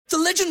The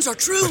legends are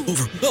true.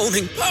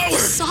 Overwhelming power!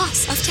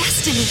 Sauce of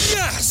destiny.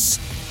 Yes!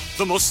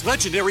 The most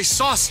legendary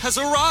sauce has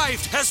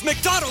arrived as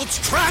McDonald's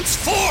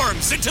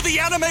transforms into the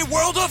anime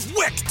world of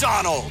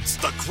WickDonald's.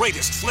 The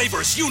greatest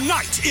flavors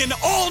unite in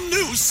all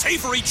new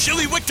savory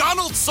chili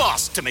McDonald's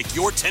sauce to make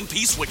your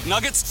 10-piece Wick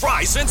Nuggets,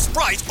 fries, and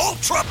Sprite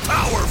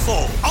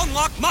ultra-powerful.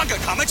 Unlock manga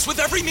comics with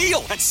every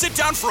meal and sit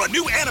down for a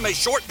new anime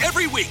short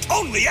every week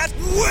only at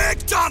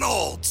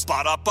WickDonald's.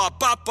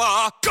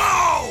 Ba-da-ba-ba-ba,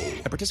 go!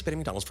 At participating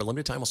McDonald's for a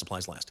limited time while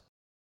supplies last.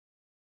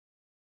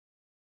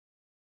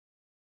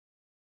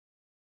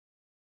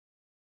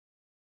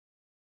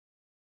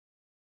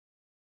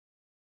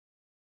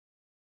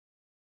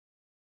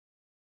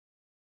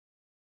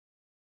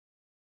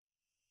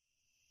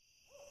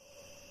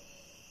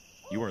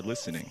 You are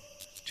listening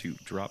to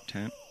Drop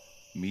Tent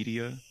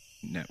Media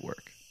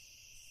Network.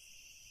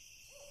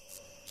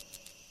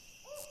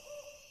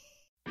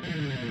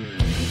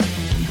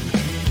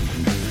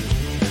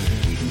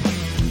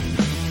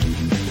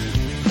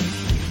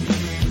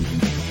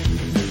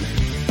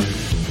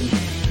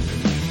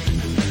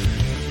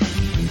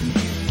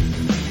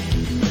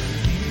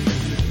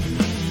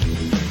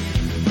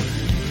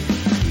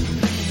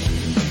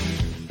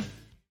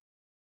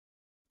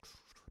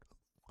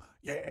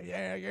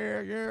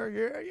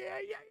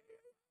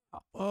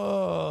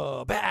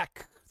 Oh,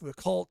 back. The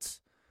cult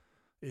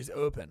is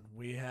open.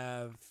 We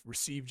have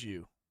received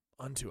you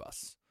unto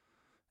us.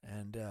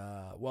 And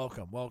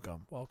welcome.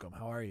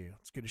 How are you?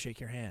 It's good to shake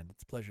your hand.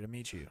 It's a pleasure to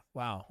meet you.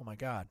 Wow. Oh, my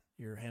God.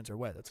 Your hands are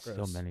wet. That's gross.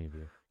 So many of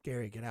you.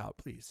 Gary, get out,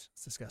 please.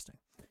 It's disgusting.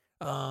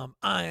 I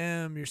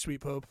am your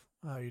sweet Pope.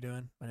 How are you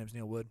doing? My name's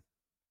Neil Wood.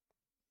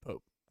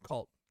 Pope.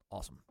 Cult.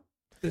 Awesome.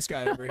 This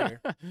guy over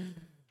here.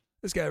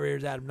 This guy over here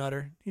is Adam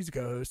Nutter. He's a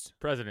co-host.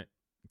 President.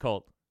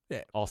 Cult.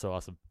 Yeah. Also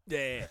awesome.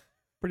 Yeah.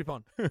 Pretty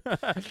fun.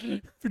 If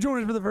you're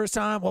joining us for the first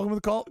time, welcome to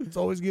the cult. It's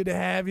always good to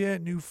have you.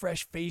 New,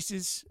 fresh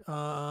faces.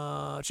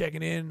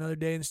 Checking in another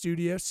day in the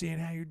studio, seeing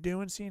how you're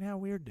doing, seeing how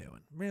we're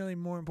doing. Really,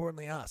 more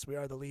importantly, us. We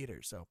are the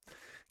leaders, so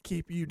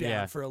keep you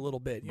down for a little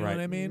bit. You know what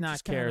I mean? Not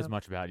Just care kinda, as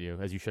much about you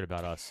as you should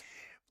about us.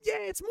 Yeah,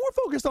 it's more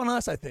focused on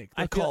us, I think.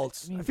 The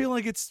cult. I feel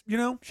like it's,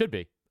 Should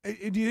be. Do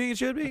you think it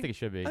should be? I think it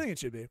should be. I think it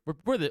should be.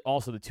 We're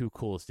also the two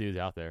coolest dudes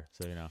out there,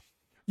 so you know.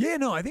 Yeah,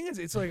 no, I think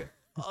it's like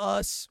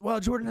us. Well,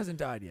 Jordan hasn't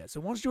died yet, so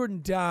once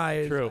Jordan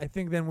dies, True. I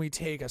think then we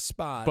take a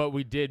spot. But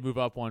we did move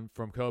up one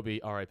from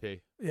Kobe,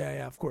 R.I.P.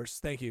 Yeah, of course.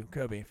 Thank you,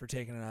 Kobe, for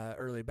taking an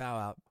early bow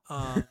out.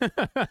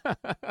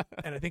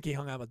 And I think he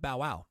hung out with Bow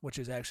Wow, which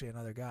is actually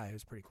another guy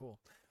who's pretty cool.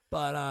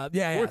 But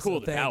we're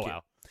cool so to Bow thank you.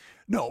 Wow.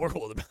 No, we're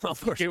cool with Bow Wow,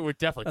 of course. We're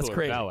definitely That's cool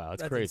crazy. with Bow Wow.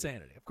 That's crazy.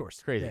 Insanity, of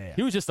course. Crazy. Yeah.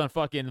 He was just on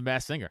fucking The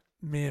Masked Singer.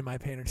 Me and my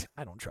painter,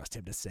 I don't trust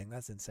him to sing.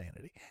 That's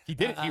insanity. He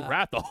did. He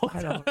rapped the whole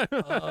I time.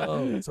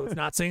 don't. So it's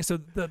not singing. So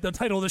the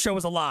title of the show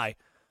was a lie.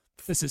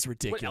 This is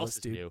ridiculous, What else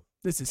is dude. new?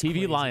 This is TV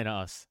crazy. lying to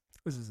us.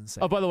 This is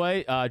insane. Oh, by the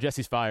way,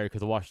 Jesse's fired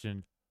because the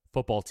Washington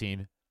football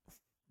team.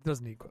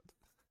 Doesn't need quotes.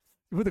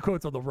 You put the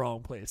quotes on the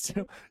wrong place.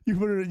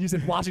 You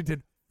said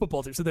Washington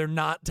football team, so they're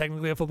not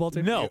technically a football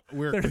team. No.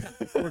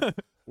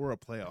 We're a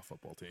playoff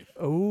football team.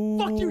 Oh,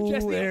 Fuck you,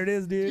 Jesse. There it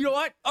is, dude. You know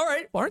what? All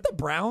right. Well, aren't the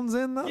Browns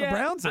in though? Yeah, The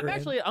Browns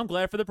are I'm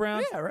glad for the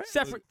Browns. Yeah, right.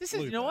 Separate. This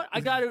is, you know what?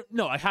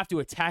 I have to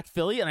attack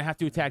Philly and I have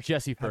to attack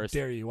Jesse How first.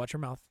 dare you? Watch your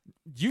mouth.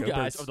 You Go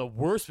guys Birds. are the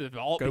worst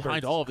behind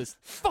Birds. all of this.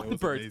 Fuck the was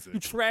Birds. amazing. You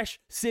trash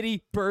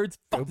city birds.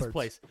 Fuck Go this Birds.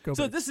 place. Go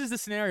So Birds. this is the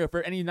scenario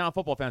for any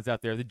non-football fans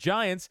out there. The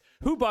Giants,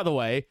 who by the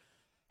way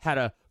had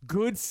a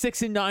good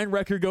 6-9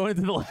 record going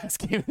into the last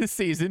game of the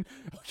season.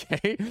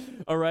 Okay,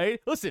 all right.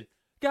 Listen,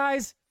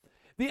 guys.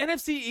 The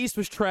NFC East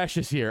was trash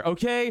this year,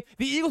 okay?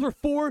 The Eagles were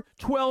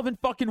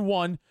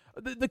 4-12-1.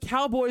 The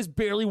Cowboys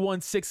barely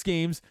won 6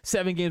 games,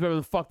 7 games, whatever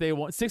the fuck they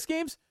won. 6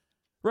 games?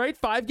 Right?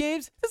 5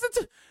 games?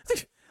 The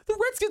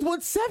Redskins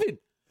won 7.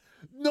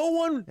 No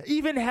one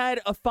even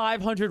had a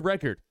 500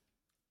 record.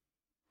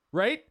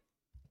 Right?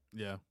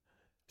 Yeah.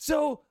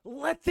 So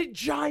let the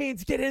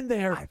Giants get in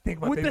there I think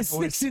my with baby the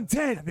boy's-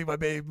 6-10. I think my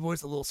baby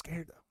boy's a little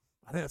scared though.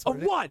 I think that's Of what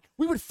it is. what?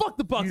 We would fuck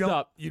the Bucks You don't,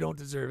 up. you don't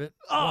deserve it.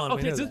 Oh, Come on, we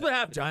okay, know so this is that. what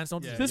happened. Giants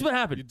don't Yeah. deserve This is what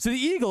happened. So the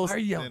Eagles Why are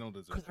you They yelling? don't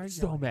deserve Why are it. you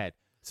so yelling? mad.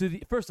 So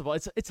first of all,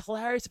 it's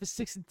hilarious if a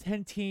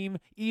 6-10 team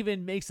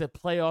even makes a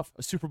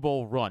Super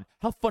Bowl run.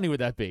 How funny would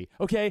that be?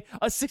 Okay,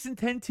 a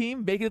 6-10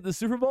 team making it to the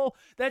Super Bowl.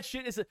 That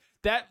shit is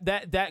that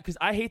because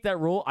I hate that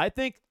rule. I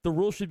think the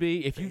rule should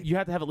be if you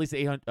have to have at least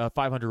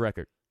 500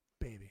 record.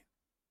 Baby,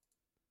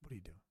 what are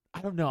you doing? I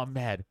don't know. I'm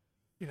mad.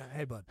 You're not.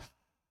 Hey, bud.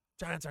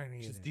 Giants aren't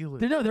going to Just get deal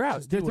with They're out.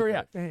 Just They're deal with already it.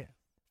 out. Yeah.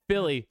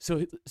 Philly.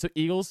 So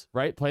Eagles,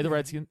 right? Play the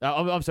Redskins.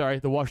 I'm sorry,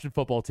 the Washington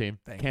football team.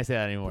 Thank Can't say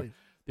that anymore. Please.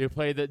 They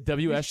play the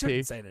You WST.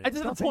 shouldn't say that. That's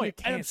the Don't say you point.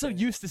 can't I'm so say it.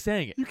 used to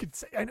saying it. You can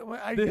say. I know.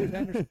 I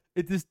understand.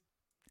 It's just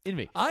in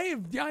me. I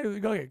am. Yeah.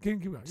 Go ahead.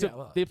 Keep going. So yeah.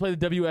 Well, they play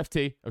the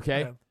WFT.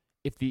 Okay. Okay.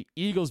 If the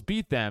Eagles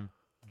beat them,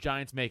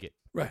 Giants make it.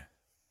 right.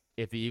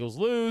 If the Eagles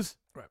lose,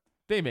 Right.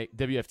 they make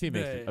WFT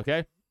makes Yeah, it. yeah.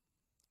 Okay.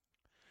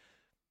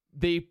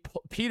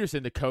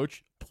 Peterson, the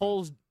coach,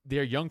 pulls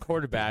their young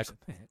quarterback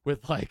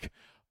with like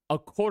a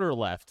quarter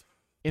left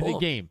in the Pull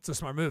 'em. game. It's a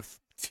smart move.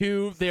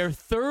 to their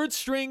third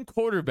string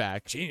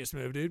quarterback. Genius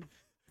move, dude.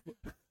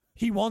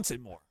 He wants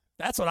it more.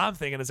 That's what I'm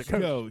thinking as a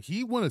coach. Yo,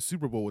 he won a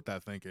Super Bowl with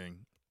that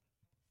thinking.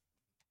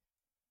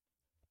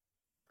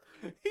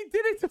 He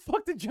did it to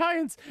fuck the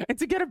Giants and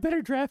to get a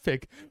better draft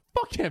pick.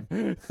 Fuck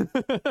him.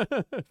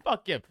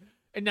 Fuck him.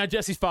 And now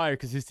Jesse's fired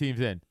because his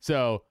team's in.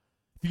 So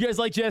if you guys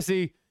like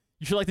Jesse,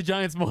 you should like the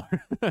Giants more.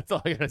 That's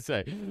all I gotta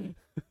say.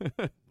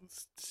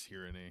 It's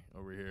tyranny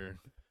over here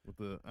with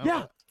the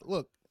Yeah.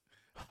 Look,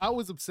 I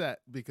was upset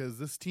because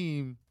this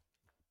team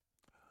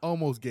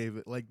almost gave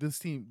it. Like this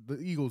team, the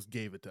Eagles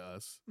gave it to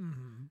us,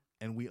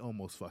 and we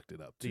almost fucked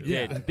it up too.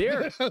 They did.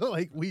 They're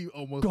like we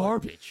almost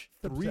garbage.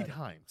 three Upsetting.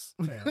 times.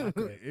 Yeah, not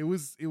great. It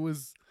was. Yeah. It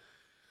was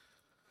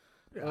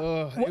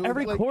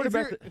every like, if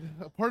quarterback- you're-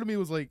 a part of me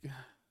was like,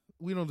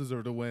 we don't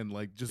deserve to win.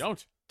 Like, just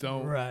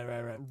don't.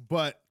 Right.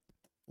 But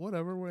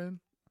whatever, we're in.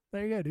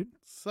 There you go, dude.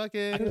 Suck I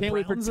it. can't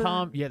wait for Browns are-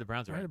 Tom. Yeah, the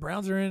Browns are Right, in. the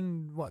Browns are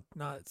in what?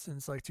 Not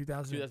since like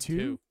 2002.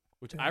 2002,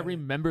 which I Yeah.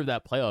 remember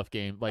that playoff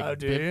game. Like, Oh,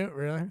 do you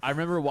really? I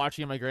remember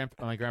watching in my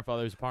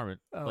grandfather's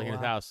apartment, Oh, like in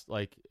his wow. house,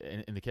 like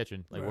in the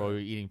kitchen, like while we were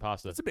eating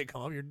pasta. That's a big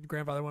come up. Your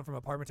grandfather went from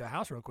apartment to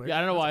house real quick. Yeah,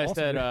 I don't know why That's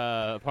I said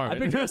awesome.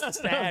 apartment. I think just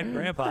sad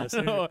grandpa. I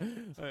don't know.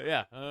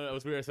 Yeah, that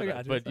was weird. I said I that,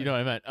 got you, but it's you know what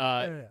I meant.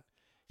 Yeah.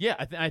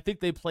 Yeah, I think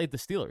they played the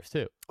Steelers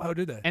too, Oh,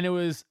 did they? and it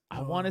was. I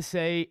Oh. want to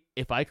say,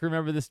 if I can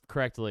remember this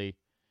correctly,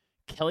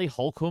 Kelly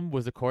Holcomb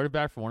was the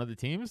quarterback for one of the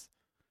teams.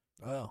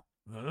 Oh.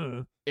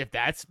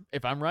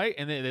 If I'm right,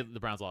 and the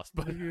Browns lost.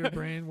 But Look at your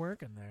brain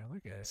working there.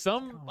 Look at it.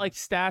 some Come on. like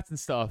stats and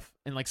stuff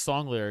and like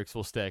song lyrics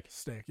will stick,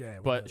 Stick. Yeah. we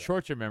know but that.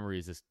 short-term memory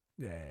is just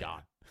Yeah.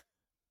 gone.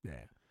 Yeah.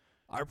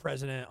 Our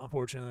president,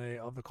 unfortunately,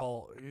 of the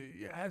call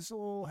has a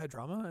little head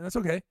trauma, and that's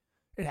okay.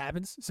 It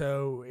happens.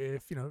 So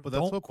if But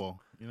that's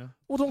football, you know.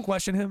 well, don't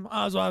question him.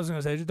 That's what I was going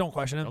to say. Just don't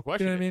question him. Don't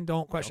question you know what I me. mean?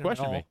 Don't question,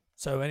 question him at all. me.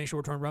 So any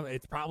short-term run,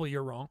 it's probably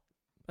you're wrong.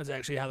 That's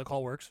actually how the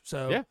call works.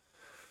 So Yeah.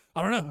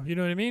 I don't know. You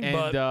know what I mean?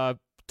 And but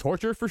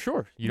torture for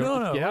sure. You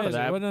don't no, get out what of is it?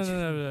 that.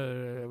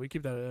 Well, no. We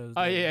keep that. As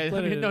Oh, yeah,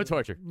 I mean, no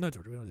torture. No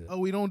torture. We don't do that. Oh,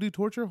 we don't do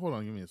torture. Hold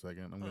on, give me a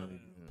second. I'm gonna.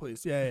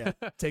 Please. Yeah.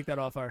 Take that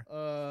off our.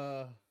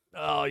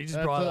 Oh, you just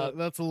that's brought a, up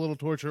that's a little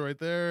torture right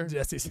there.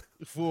 Jesse's.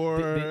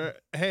 For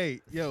hey,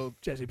 yo,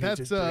 Jesse P that's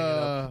just bringing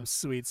up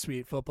some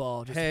sweet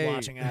football. Just hey.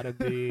 watching Adam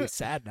be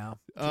sad now.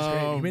 Which is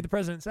great. You Um, made the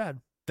president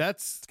sad.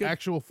 that's good.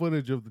 actual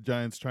footage of the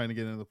Giants trying to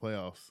get into the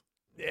playoffs.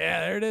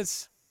 Yeah, there it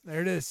is. There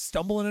it is.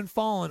 Stumbling and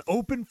falling.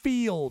 Open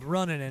field.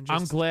 Running and just.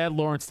 I'm glad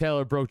Lawrence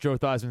Taylor broke Joe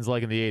Theismann's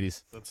leg in the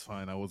 80s. That's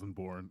fine. I wasn't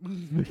born.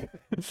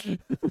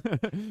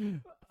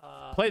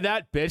 Play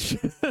that, bitch.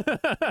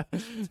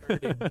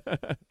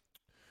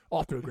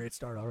 Off to a great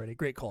start already.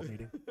 Great call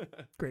meeting.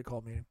 Great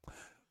call meeting.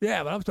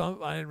 Yeah, but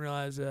I didn't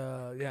realize.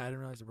 I didn't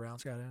realize the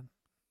Browns got in.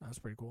 That was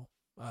pretty cool.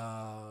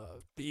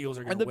 The Eagles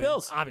are going to And the win.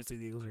 Bills. Obviously,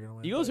 the Eagles are going to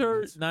win. Eagles but are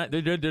it's- not.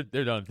 They're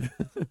done.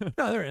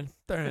 No, they're in.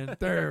 They're in.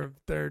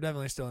 They're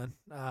definitely still in.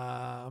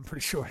 I'm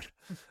pretty sure.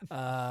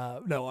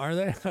 No, are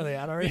they? Are they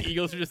out The already?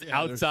 Eagles are just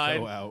Yeah, they're outside.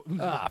 so out.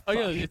 Ah, Oh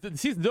fuck. yeah, the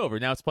season's over.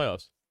 Now it's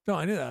playoffs. No,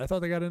 I knew that. I thought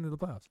they got into the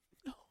playoffs.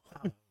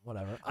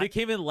 Whatever. They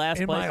came in last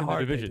In place my in the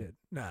heart, they division. did.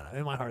 No.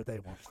 In my heart, they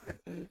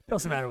won.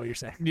 Doesn't matter what you're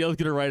saying. Neil's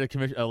gonna write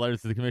a letter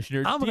to the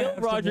commissioner. I'm gonna Dear have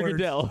some Roger words.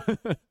 Goodell.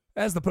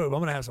 As the Pope, I'm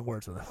gonna have some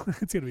words with them.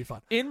 It's gonna be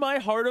fun. In my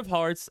heart of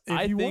hearts, If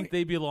I you think want-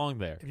 they belong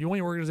there. If you want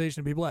your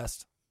organization to be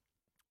blessed,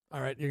 all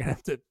right, you're gonna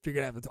have to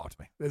talk to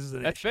me. This is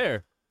an That's issue.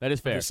 fair. That is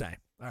I'm fair. just saying.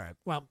 All right.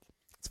 Well,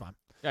 it's fine.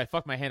 Yeah, I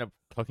fucked my hand up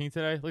cooking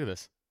today. Look at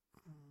this.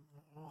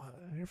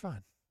 You're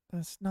fine.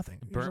 That's nothing.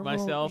 There's Burnt a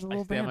little- myself. there's a I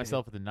little stabbed Band-Aid.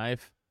 myself with a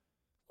knife.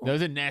 There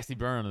was a nasty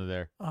burn under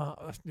there.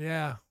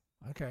 Yeah.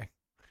 Okay.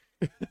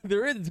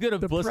 There is. It's gonna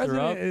The blister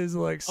president up. is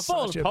like I'm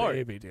falling such a apart.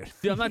 baby, dude.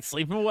 Dude, I'm not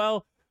sleeping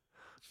well.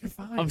 You're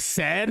fine. I'm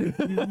sad.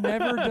 You've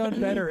never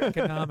done better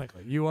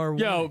economically. You are.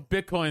 Yo, winning.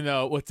 Bitcoin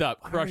though. What's up?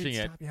 All right, Crushing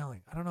it. Stop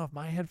yelling. I don't know if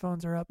my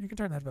headphones are up. You can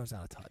turn the headphones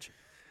down a touch.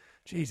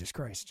 Jesus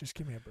Christ, just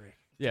give me a break.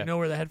 Yeah. You know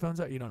where the headphones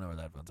are? You don't know where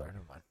the headphones are.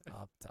 Never mind.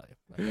 I'll tell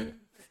you.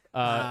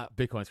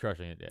 Bitcoin's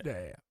crushing it. Yeah.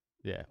 Yeah.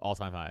 Yeah. All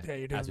time high. Yeah,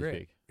 you're doing as we great.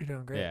 speak. You're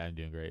doing great. Yeah, I'm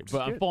doing great. Which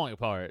But is I'm good. falling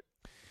apart.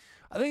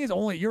 I think it's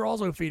only you're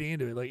also feeding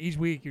into it. Like each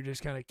week, you're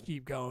just kind of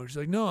keep going. She's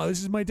like, "No,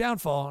 this is my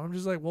downfall." And I'm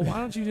just like, "Well, why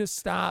don't you just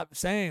stop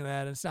saying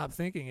that and stop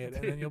thinking it,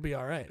 and then you'll be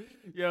all right."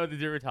 Yo,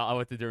 I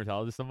went to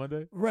dermatologist on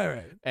Monday,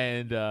 Right.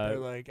 and They're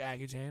like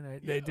Accutane.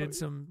 Right? They did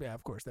some. Yeah,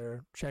 of course.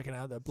 They're checking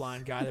out the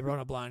blind guy. They brought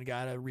in a blind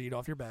guy to read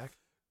off your back.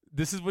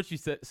 this is what she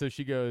said. So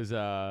she goes,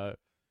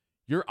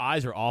 "Your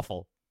eyes are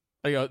awful."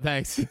 I go,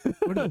 "Thanks."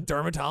 What a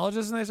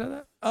dermatologist, and they said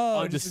that. Oh,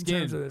 On the just in skin.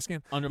 terms of the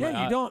skin. Under Yeah,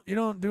 my you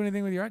don't do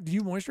anything with your eyes. Do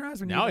you moisturize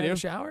when you Now get I out of do. the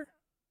shower?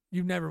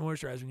 You've never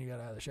moisturized when you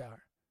got out of the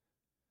shower.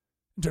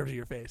 In terms of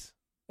your face,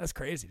 that's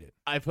crazy, dude.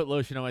 I put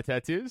lotion on my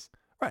tattoos.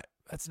 Right.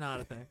 That's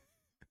not a thing.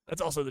 That's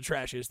also the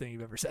trashiest thing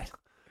you've ever said.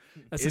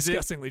 That's Is it?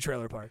 disgustingly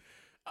trailer park.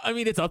 I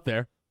mean, it's up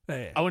there.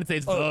 Hey, I wouldn't say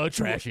it's the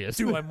trashiest.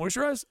 Do I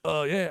moisturize?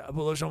 Oh, yeah. I put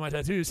lotion on my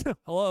tattoos.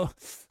 Hello.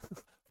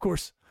 Of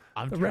course.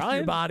 I'm The rest of your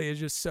trying. body is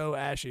just so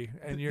ashy,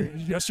 and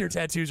just your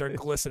tattoos are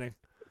glistening.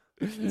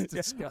 It's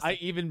disgusting. I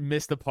even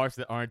miss the parts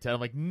that aren't tattooed.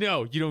 I'm like,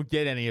 no, you don't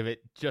get any of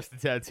it. Just the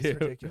tattoo.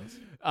 It's ridiculous.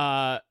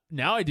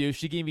 Now I do.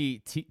 She gave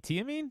me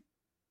Tiamine.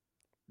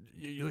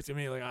 You looked at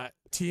me like,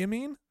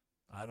 Tiamine?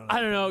 I don't know.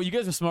 I don't know. You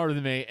guys are smarter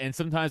than me, and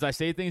sometimes I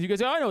say things. You guys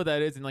go, I know what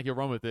that is, and like you'll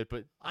run with it.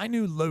 But I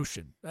knew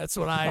lotion. That's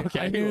what I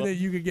Okay, knew well- that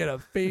you could get a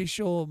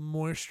facial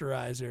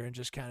moisturizer and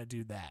just kind of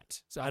do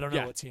that. So I don't know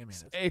Yeah. what Tiamine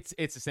is.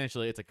 it's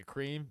essentially it's like a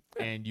cream,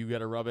 and you got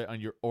to rub it on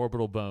your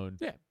orbital bone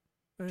Yeah.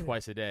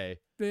 twice a day.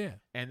 Yeah.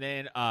 And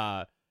then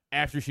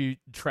after she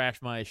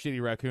trashed my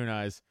shitty raccoon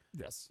eyes,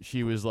 Yes.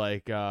 she was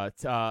like,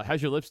 "How's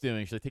your lips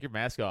doing?" She's like, "Take your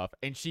mask off,"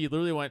 and she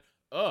literally went,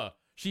 "Ugh."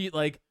 She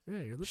like. Yeah,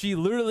 you're She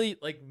literally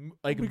like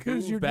because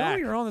moved you know back.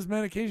 you're on this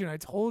medication. I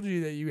told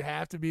you that you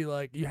have to be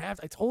like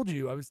I told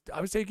you I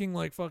was taking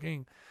like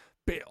fucking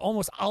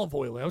almost olive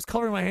oil. I was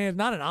covering my hands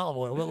not in olive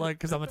oil, but like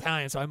because I'm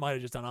Italian, so I might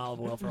have just done olive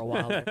oil for a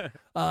while.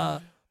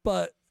 there.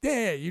 But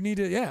yeah, you need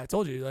to. Yeah, I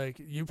told you like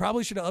you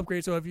probably should have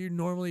upgraded. So if you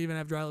normally even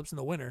have dry lips in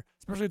the winter,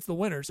 especially it's the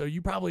winter, so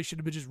you probably should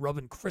have been just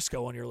rubbing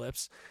Crisco on your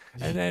lips,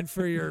 and then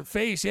for your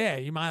face, yeah,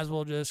 you might as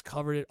well just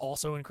cover it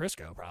also in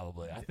Crisco.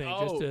 Probably, I think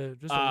just to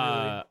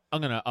really.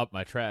 I'm gonna up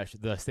my trash.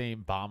 The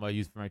same balm I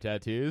use for my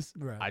tattoos,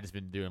 Right. I just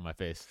been doing my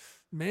face.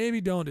 Maybe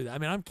don't do that. I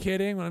mean, I'm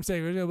kidding when I'm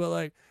saying Crisco, but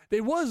like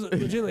it was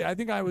legitimately. I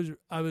think I was.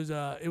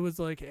 It was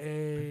like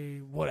a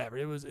whatever.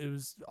 It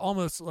was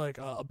almost like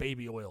a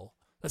baby oil.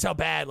 That's how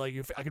bad. Like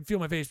I could feel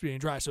my face being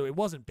dry. So it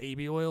wasn't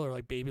baby oil or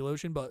like baby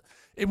lotion, but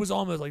it was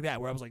almost like that.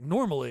 Where I was like,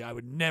 normally I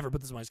would never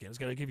put this on my skin. It's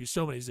gonna give you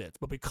so many zits,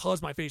 but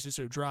because my face is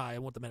so dry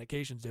and what the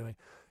medication's doing,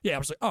 yeah, I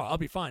was like, oh, I'll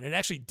be fine. And it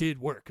actually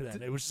did work.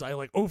 Then it was just I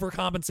like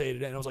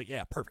overcompensated, and I was like,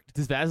 yeah, perfect.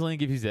 Does Vaseline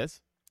give you zits?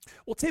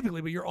 Well,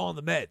 typically, but you're on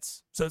the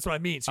meds, so that's what I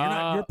mean. So you're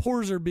not, your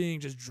pores are being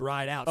just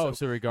dried out. Oh, so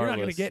so you're not going to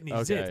regardless. get any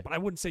Okay. zits. But I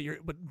wouldn't say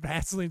but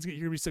Vaseline's you're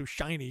gonna be so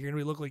shiny. You're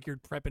gonna look like you're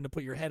prepping to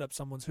put your head up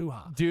someone's hoo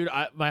ha. Dude,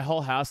 my whole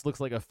house looks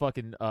like a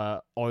fucking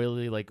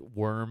oily like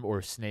worm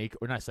or snake,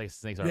 or not snakes.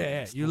 Snakes are.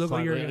 Yeah, you look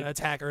like you're Like, gonna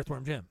attack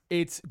Earthworm Jim.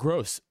 It's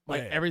gross.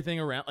 Like Yeah. everything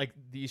around, like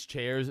these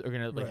chairs are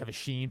gonna like Right. have a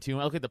sheen to them.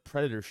 I look like the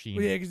Predator sheen.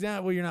 Well, yeah, because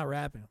you're not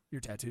wrapping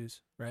your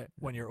tattoos, right?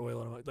 When you're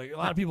oiling them, like a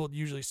lot of people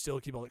usually still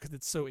keep all because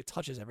it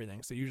touches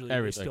everything. So usually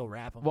Everything. they still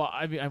wrap them. Well,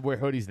 I mean, I wear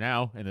hoodies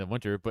now in the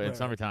winter, but in Right.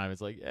 summertime, it's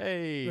like,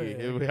 hey,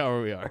 Right, here we are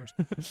where we are.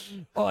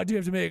 Oh, I do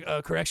have to make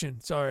a correction.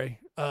 Sorry.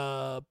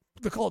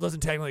 The call doesn't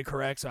technically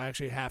correct, so I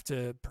actually have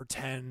to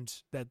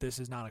pretend that this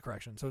is not a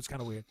correction. So it's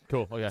kind of weird.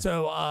 Cool. Okay.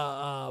 So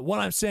what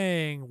I'm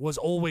saying was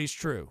always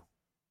true.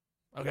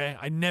 Okay?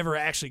 I never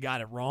actually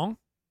got it wrong.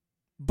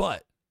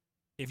 But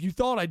if you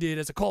thought I did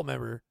as a cult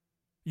member,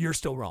 you're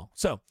still wrong.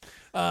 So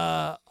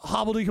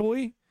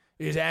Hobbledehoy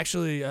is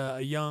actually a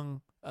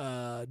young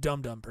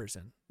dumb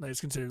person. Like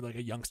it's considered like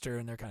a youngster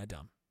and they're kind of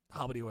dumb.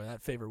 Hobbledehoy,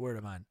 that favorite word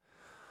of mine.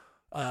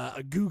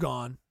 A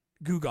Googaw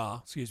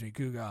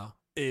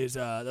is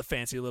the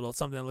fancy little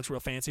something that looks real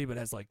fancy but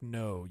has like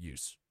no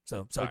use.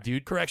 So sorry,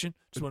 dude. correction.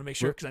 Just want to make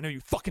sure because I know you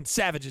fucking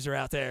savages are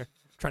out there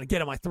trying to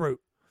get on my throat.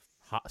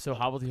 So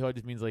hobbledehoy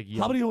just means like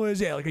Hobbledehoy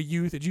is like a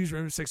youth, a Jews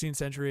from the 16th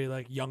century,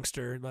 like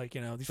youngster, like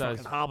these So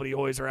fucking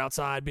hobbledehoys are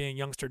outside being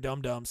youngster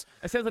dum dums.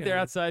 It sounds like they're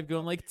Yeah. outside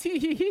going like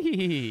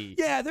tee.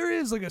 Yeah, there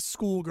is like a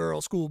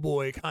schoolgirl,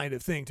 schoolboy kind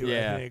of thing to it.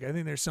 Yeah. I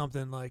think there's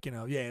something like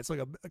it's like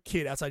a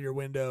kid outside your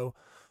window,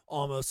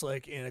 almost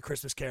like in a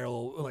Christmas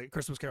Carol,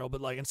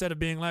 but like instead of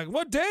being like,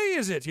 "What day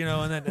is it?"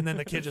 and then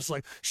the kid just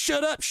like,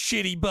 "Shut up,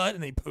 shitty butt,"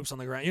 and he poops on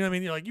the ground. You know what I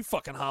mean? You're like, "You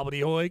fucking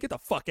hobbledehoy, get the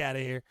fuck out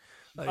of here."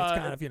 Like, it's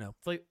kind of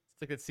It's like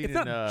that scene it's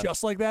in. not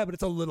just like that, but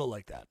it's a little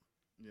like that.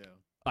 Yeah.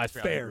 That's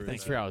fair. agree Thank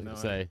with you. That's what I was No,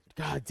 gonna say.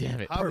 God damn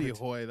it. Hobby Perfect.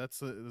 Hoy,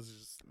 this is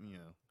just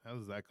how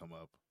does that come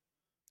up?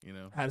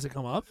 How does it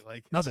come up?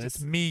 Like Nothing. It's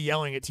It's me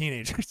yelling at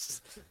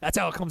teenagers. That's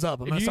how it comes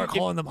up. I'm If gonna you- start if-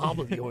 calling them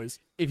hobbledehoys.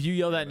 If you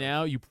yell that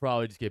now, you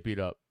probably just get beat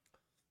up.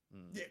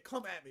 Yeah,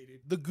 come at me,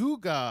 dude. the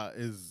Googa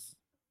is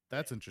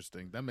that's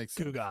interesting. That makes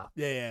sense. Guga.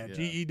 Yeah. Yeah.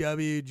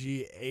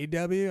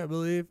 GEWGAW, I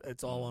believe.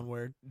 It's all one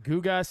word.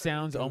 Guga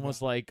sounds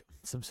almost like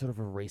some sort of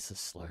a racist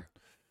slur.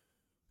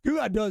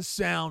 Guga does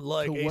sound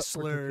like To a what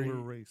slur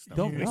particular race?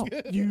 don't know.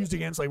 Used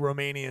against like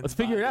Romanians. Let's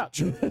figure it out.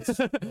 Let's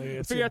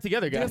Let's figure it out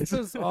together, guys.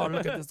 oh,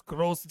 look at this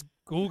gross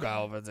Guga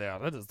over there.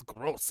 That is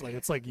gross. Like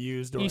it's like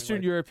used during, Eastern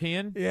like,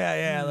 European.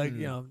 Yeah, like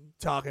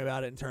talking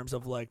about it in terms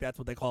of like that's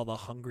what they call the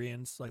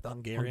Hungarians, like the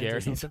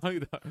Hungarians. Or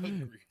Hungarians.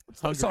 something.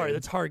 Oh, sorry, the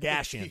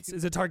Targashians.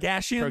 Is it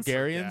Targashians?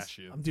 Targaryens.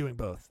 Gashian. I'm doing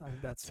both. I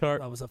think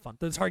that was a fun.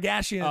 The Oh,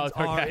 Targashians are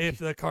Targashians. if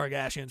the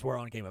Targashians were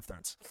on Game of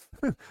Thrones.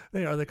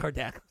 They are the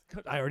Kardak.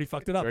 I already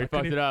fucked it up. Already I couldn't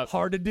fucked it even- up.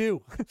 Hard to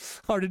do.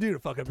 Hard to do to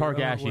fuck up. your own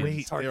Targashians. words.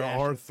 Wait, there Targashians.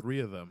 are 3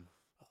 of them.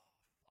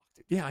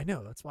 Yeah, I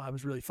know. That's why it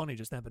was really funny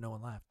just then, but no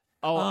one laughed.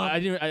 Oh, I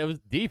didn't. It was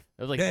deep.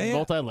 It was like Yeah.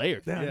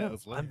 multi-layered. Yeah, I Yeah, know.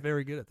 it's I'm layered.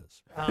 very good at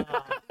this.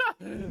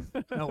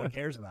 No one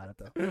cares about it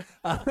though.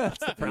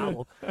 That's the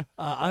problem.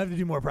 I have to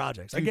do more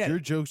projects. I Dude, get your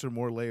it. jokes are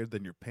more layered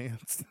than your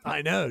pants.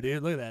 I know,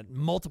 dude. Look at that.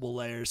 Multiple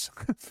layers.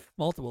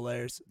 Multiple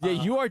layers. Yeah,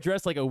 you are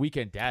dressed like a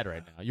weekend dad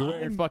right now. You're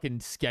wearing I'm- fucking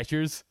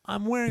Skechers.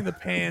 I'm wearing the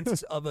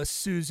pants of a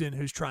Susan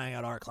who's trying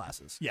out art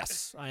classes.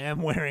 Yes, I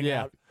am wearing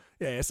Yeah. out.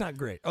 Yeah, it's not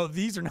great. Oh,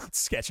 these are not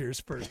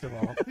Skechers, first of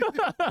all.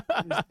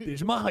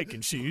 these are my hiking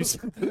shoes.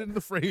 Put it in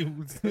the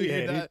frame.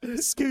 Yeah, dude.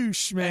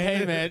 Scoosh, man.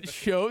 Hey man,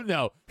 show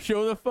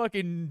the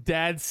fucking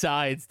dad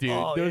sides, dude.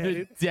 Oh, Those yeah, are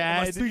dude.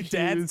 dad My sweet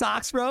dad shoes.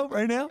 socks, bro,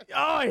 right now.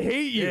 Oh, I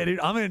hate you. Yeah, dude,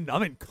 I'm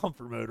in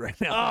comfort mode right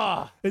now.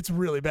 Ah. It's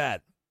really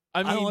bad.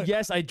 I don't mean, like-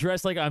 yes, I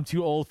dress like I'm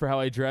too old for how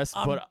I dress,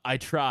 but I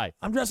try.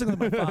 I'm dressing like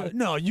my father.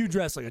 No, you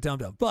dress like a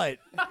dum-dum, but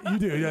you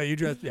do. Yeah, you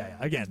dress. Yeah,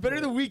 again. Better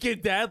than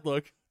weekend dad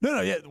look.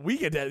 No, yeah,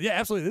 weekend dad. Yeah,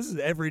 absolutely. This is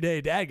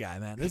everyday dad guy,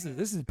 man. This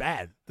is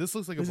bad. This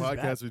looks like a This is bad.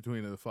 podcast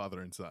between a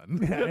father and son.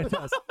 Yeah, it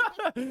does.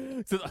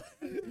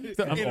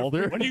 So I'm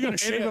older. When are you gonna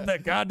shave up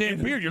that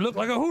goddamn beard? You look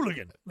like a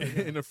hooligan. In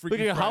a Look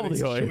freaking at a Friday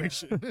hobbledehoy.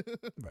 situation.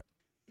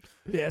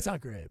 Yeah, it's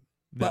not great.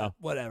 But No.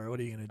 whatever. What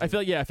are you gonna do? I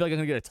feel like I'm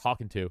gonna get a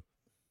talking to.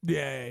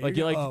 yeah, Like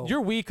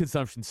your weed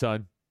consumption,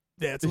 son.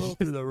 yeah, it's a little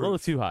through the A roof. little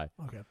too high.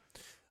 Okay.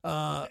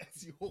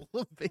 As you hold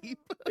a vape.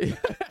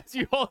 As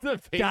you hold the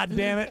vape God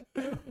damn it,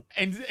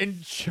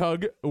 and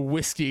chug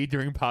whiskey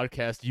during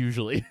podcast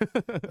usually.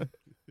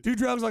 do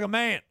drugs like a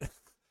man.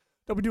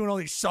 Don't be doing all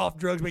these soft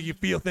drugs make you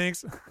feel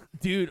things.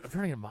 Dude, I'm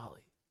trying to get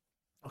Molly.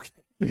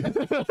 Dude,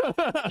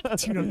 I'm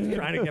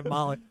trying to get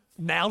Molly.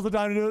 Now's the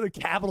time to do it. The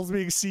capital's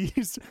being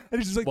seized, and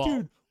he's just like, Well,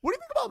 dude, what do you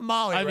think about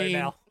Molly I right mean,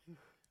 now?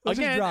 Let's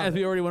just Again, drop as it.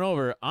 we already went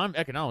over, I'm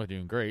economically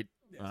doing great.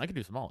 I can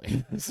do some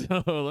Molly. So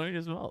let me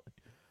do some Molly.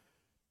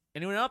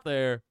 Anyone out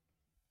there?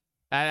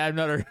 I have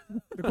another.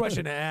 The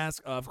question to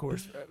ask, of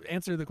course,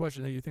 answer the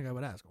question that you think I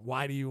would ask.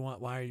 Why are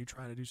you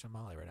trying to do some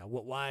Molly right now?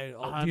 Why do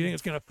I'm you think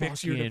it's going to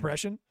fix your fucking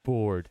depression?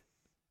 bored,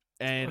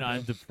 and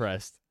I'm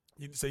depressed.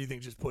 So you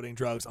think just putting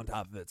drugs on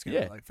top of it's going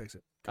to Yeah. like fix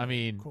it? I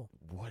mean, Cool.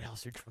 what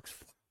else are drugs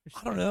for?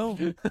 I don't know.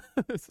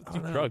 Let's I do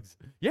don't know. drugs.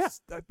 Yeah,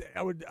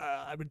 I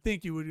would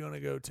think you would want to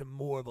go to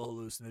more of a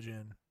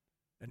hallucinogen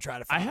and try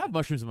to. I Find, have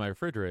mushrooms in my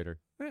refrigerator.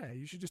 Yeah,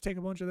 you should just take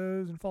a bunch of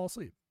those and fall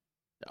asleep.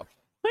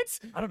 What?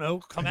 I don't know.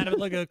 Come out of it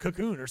like a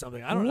cocoon or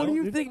something. I don't know. What do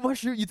you dude. think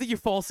mushroom? You think you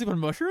fall asleep on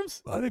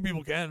mushrooms? I think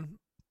people can.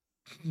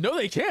 No,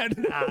 they can't.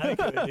 Nah, they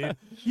could, dude.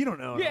 You don't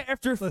know. Yeah,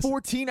 after Listen.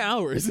 14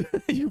 hours,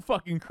 you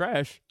fucking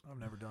crash. I've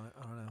never done it.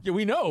 I don't know. Yeah,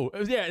 we know.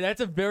 Yeah,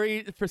 that's a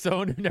very, for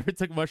someone who never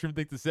took mushroom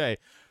thing to say.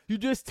 You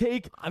just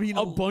take I mean,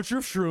 a bunch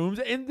of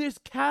shrooms and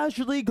just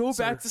casually go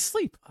Sir. back to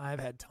sleep. I've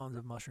had tons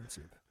of mushroom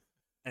soup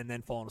and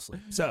then fallen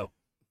asleep. So,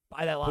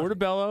 by that logic,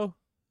 Portobello,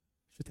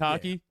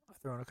 shiitake. yeah, I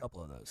throw in a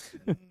couple of those.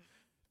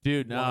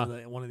 Dude, nah.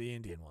 One of the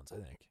Indian ones, I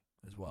think,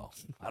 as well.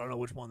 I don't know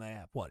which one they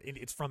have. What?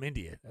 It's from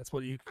India. That's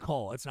what you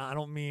call. It's not. I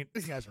don't mean.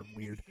 These guys are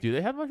weird. Do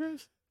they have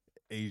mushrooms?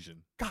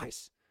 Asian.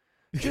 Guys,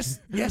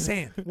 just yes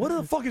and. What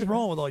the fuck is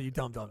wrong with all you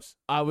dum dums?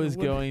 I was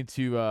What- going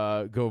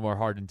to go more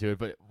hard into it,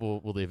 but we'll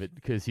leave it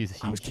because he's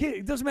a I was huge. kidding.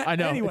 It doesn't matter. I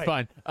know, Anyway,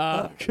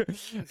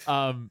 it's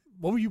fine.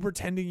 what were you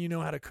pretending you know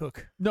how to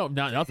cook? No,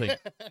 not nothing.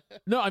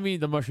 No, I mean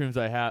the mushrooms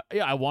I have.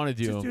 Yeah, I want to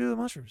do. Just do the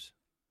mushrooms.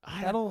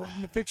 That'll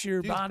fix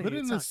your Dude, body. put it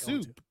in It's the not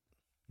going soup. to.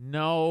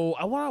 No,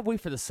 I want to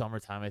wait for the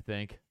summertime. I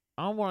think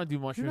I don't want to do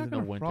You're mushrooms not in the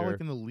gonna winter. frolic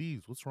in the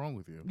leaves. What's wrong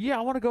with you? Yeah,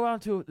 I want to go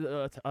out to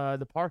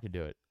the park and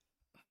do it.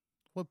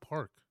 What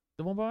park?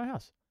 The one by my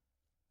house.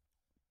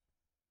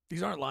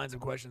 These aren't lines of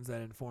questions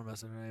that inform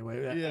us in any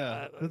way.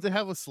 Yeah. Does it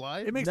have a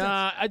slide? It makes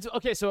Nah,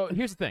 okay. So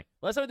here's the thing.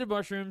 Last time I did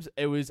mushrooms,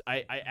 it was I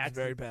sense. It's acted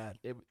very bad.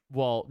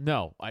 well.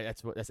 No,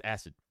 that's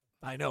acid.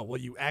 I know. Well,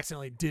 you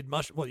accidentally did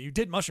mushroom. Well, you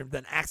did mushroom,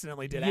 then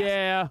accidentally did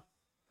acid.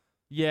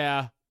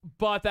 Yeah,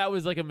 but that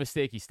was like a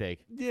mistakey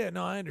steak. Yeah,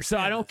 no, I So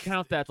understand. I don't that.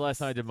 count that the last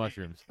time I did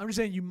mushrooms. I'm just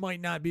saying you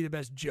might not be the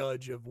best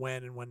judge of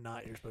when and when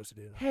not you're supposed to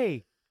do that.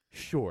 Hey,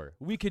 sure,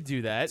 we could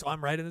do that. So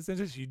I'm right in this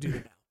instance. You do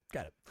it now.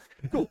 Got it.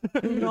 Cool.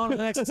 Moving on to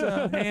the next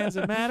hands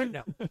that matter.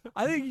 No,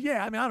 I think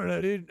I mean I don't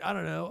know, dude. I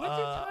don't know.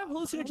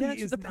 When's your time? Hallucinogenics Molly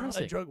is is not a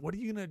depressing. drug. What are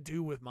you gonna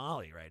do with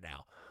Molly right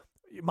now?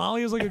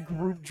 Molly is like a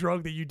group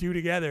drug that you do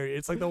together.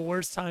 It's like the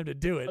worst time to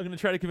do I'm it. gonna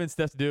try to convince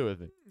Steph to do it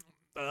with me.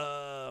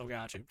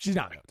 Got you. She's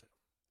not going to.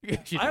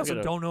 She's I not also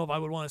gonna- don't know if I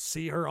would want to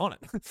see her on it.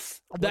 What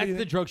do That's you the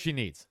think? drug she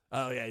needs.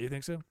 Oh yeah, you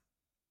think so?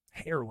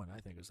 Heroin, I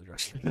think, is the drug.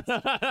 She needs.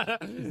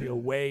 You go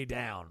way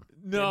down.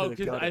 No, into the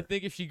because I gutter.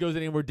 think if she goes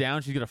anywhere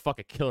down, she's gonna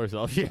fucking kill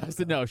herself. She has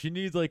to know. She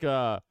needs like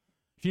a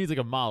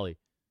Molly.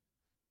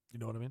 You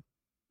know what I mean?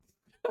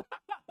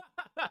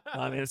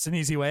 I mean, it's an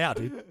easy way out,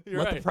 dude. You're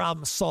Let right. the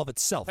problem solve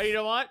itself. Hey, you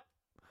know what?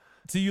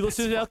 To you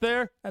listeners out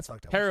there, That's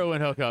fucked up.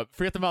 heroin hookup.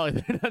 Forget the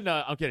Molly.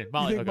 No, I'm kidding.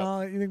 Molly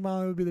hookup. You think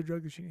Molly would be the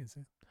drug that she needs?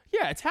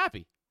 Yeah, it's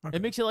happy. Okay.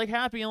 It makes you like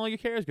happy and all your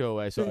cares go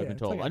away. So Yeah, I've been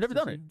it's told. like I've never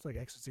done it. ecstasy. It's like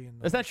ecstasy.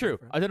 And That's not true.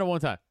 I did it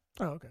one time.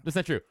 Oh, okay. That's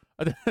not true.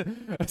 That's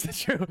not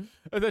true.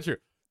 That's not true.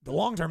 The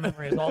long-term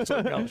memory is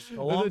also ghost. The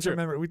true. long-term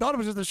memory. We thought it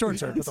was just the short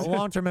term, but the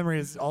long-term memory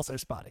is also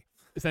spotty.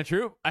 Is that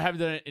true? I haven't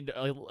done it in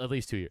at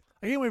least 2 years.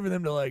 I can't wait for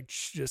them to like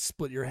just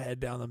split your head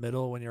down the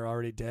middle when you're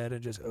already dead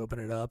and just open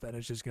it up, and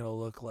it's just gonna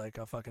look like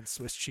a fucking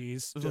Swiss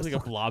cheese. It's Just like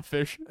a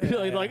blobfish.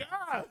 Yeah, like,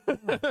 yeah.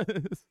 ah!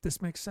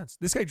 This makes sense.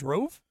 This guy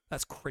drove?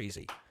 That's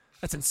crazy.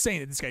 That's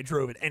insane that this guy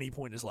drove at any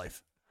point in his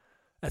life.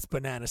 That's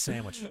banana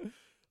sandwich.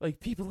 Like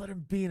people let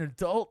him be an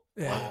adult.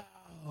 Yeah. Wow.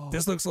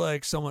 This looks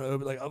like someone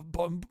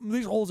opened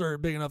these holes are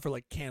big enough for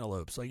like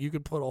cantaloupes. Like you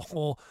could put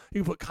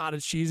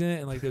cottage cheese in it,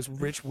 and like those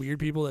rich weird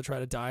people that try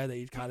to die that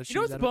eat cottage cheese.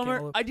 You know what's a out of bummer?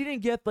 cantaloupe. I didn't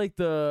get like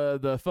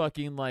the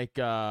fucking like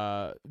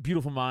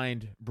Beautiful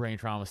Mind brain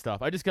trauma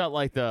stuff. I just got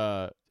like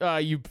the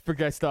you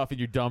forget stuff and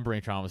you dumb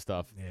brain trauma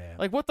stuff. Yeah.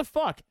 Like what the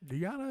fuck? You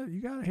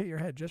gotta hit your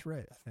head just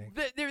right, I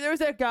think. There was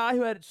that guy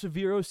who had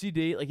severe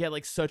OCD. Like he had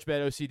like such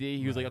bad OCD.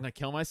 He was like, I'm gonna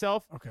kill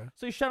myself. Okay.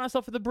 So he shot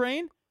himself in the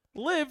brain.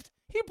 Lived.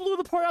 He blew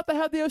the part out that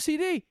had the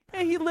OCD,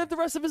 and he lived the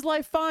rest of his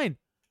life fine.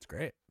 It's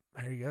great.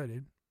 There you go,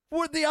 dude.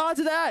 What are the odds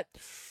of that?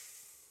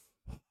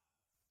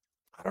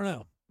 I don't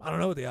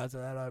know what the odds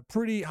of that are.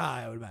 Pretty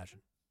high, I would imagine.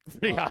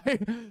 Pretty high.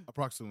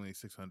 Approximately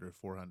 600,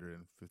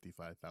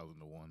 455,000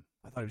 to 1.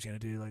 I thought he was gonna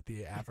do like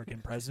the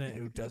African president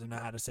who doesn't know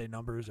how to say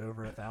numbers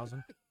over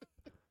 1,000.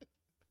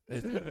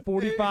 It's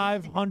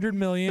 4,500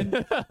 million,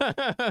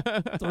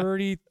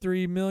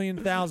 33 million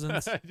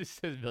thousands.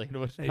 Just says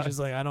million. He's just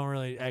like, I don't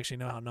really actually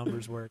know how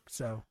numbers work.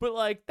 So, But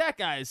like that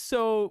guy is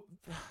so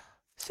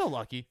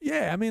lucky.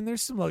 yeah, I mean,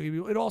 there's some lucky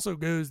people. It also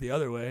goes the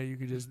other way. You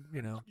could just,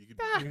 you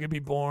could be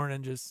born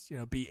and just,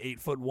 be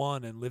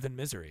 8'1" and live in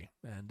misery,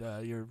 and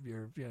your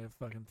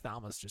fucking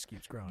thalamus just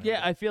keeps growing.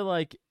 Yeah, I feel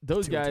like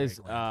those Pituitary guys,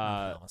 gland,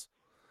 not thalamus.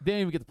 they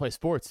didn't even get to play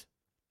sports.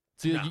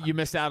 So you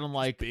missed out on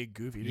like Big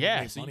goofy. Didn't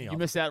yeah, make so money you off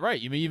missed out right.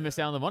 You missed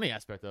out on the money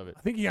aspect of it.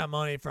 I think he got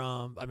money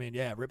from,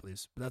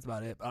 Ripley's, but that's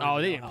about it. I don't Oh,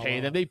 even they know didn't how pay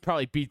long. them. They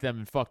probably beat them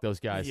and fuck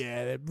those guys.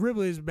 Yeah,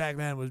 Ripley's back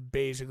then was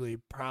basically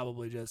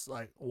probably just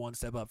like one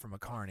step up from a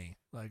carny.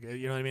 Like,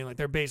 you know what I mean? Like,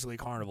 they're basically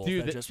carnivals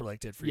Dude, that just were like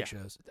did freak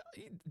shows.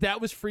 That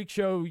was freak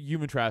show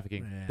human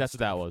trafficking. Yeah, That's what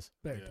that was.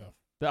 Very Yeah. tough.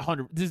 That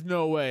 100. There's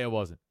no way it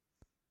wasn't.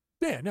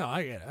 Yeah, no,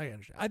 I get it. I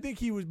understand. I think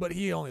he was, but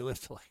he only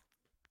lived to like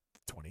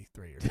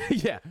 23 or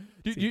Yeah.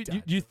 Do He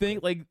died you real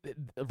think like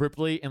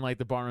Ripley and like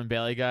the Barnum and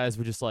Bailey guys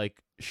would just like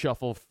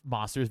shuffle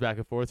monsters back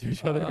and forth to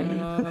each other?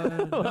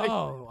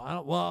 no, I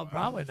don't, well,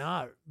 probably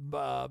not.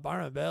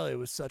 Barnum Bailey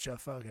was such a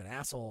fucking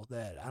asshole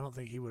that I don't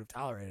think he would have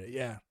tolerated it.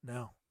 Yeah,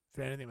 no. If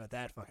anything about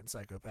that fucking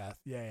psychopath.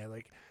 Yeah,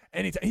 like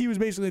anytime he was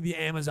basically the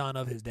Amazon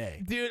of his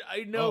day. Dude,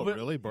 I know, but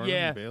really? Barnum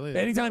yeah. and Bailey?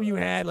 Anytime you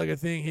had like a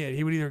thing hit,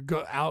 he would either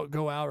go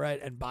outright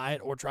and buy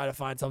it, or try to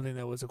find something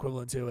that was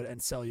equivalent to it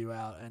and sell you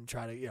out and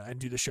try to and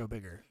do the show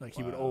bigger. Like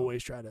he would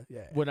always try to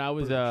When I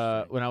was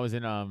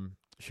in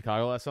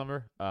Chicago last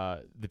summer,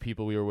 the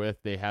people we were with,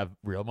 they have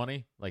real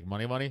money, like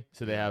money.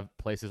 So they have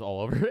places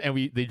all over, and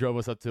they drove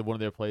us up to one of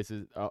their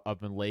places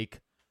up in Lake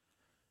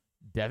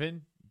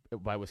Devon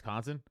by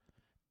Wisconsin,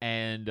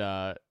 and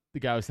the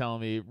guy was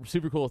telling me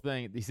super cool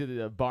thing. He said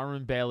the Barnum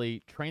and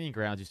Bailey training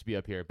grounds used to be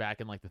up here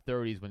back in like the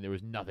 30s when there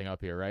was nothing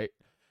up here, right?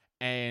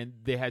 And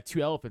they had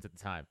 2 elephants at the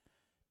time,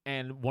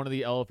 and one of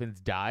the elephants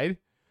died,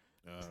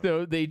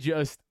 so they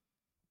just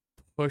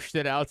pushed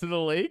it out to the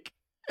lake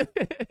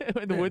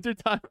in the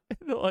wintertime.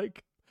 They're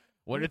like,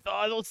 when it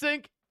thaws, it'll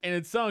sink, and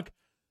it sunk.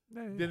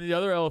 Then the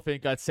other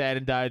elephant got sad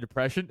and died of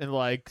depression, and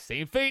like,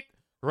 same fate,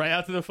 right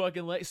out to the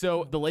fucking lake.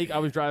 So the lake I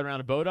was driving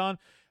around a boat on,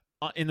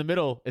 in the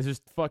middle is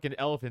just fucking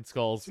elephant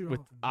skulls with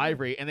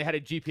ivory, and they had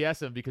to GPS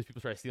them because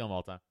people try to steal them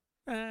all the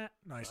time.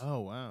 Nice.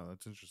 Oh, wow.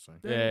 That's interesting.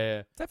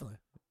 Yeah. Definitely.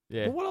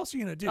 Yeah. But what else are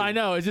you gonna do? I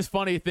know. It's just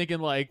funny thinking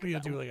like, What are you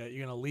gonna do? Like,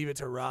 you're gonna leave it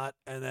to rot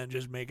and then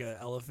just make an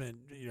elephant,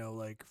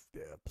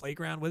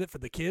 playground with it for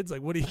the kids?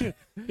 Like, what do you?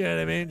 You know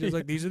what I mean? Just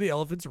like, these are the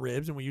elephant's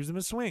ribs, and we use them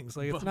as swings.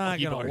 Like, it's not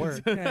Monkey gonna bars.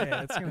 work.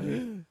 Yeah, it's gonna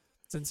be.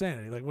 It's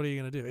insanity. Like, what are you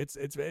gonna do? It's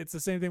the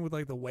same thing with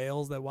like the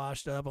whales that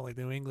washed up on like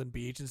the New England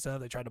beach and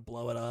stuff. They tried to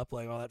blow it up,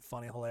 like all that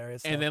funny,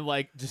 hilarious stuff. and then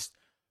like just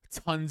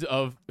tons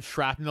of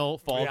shrapnel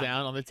fall Yeah.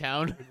 down on the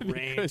town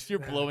Rain, because you're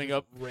yeah, blowing just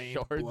up rain,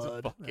 shards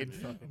blood, of and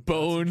fucking fucking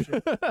bone.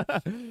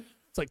 guts and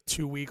It's like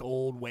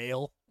 2-week-old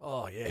whale.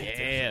 Oh yeah.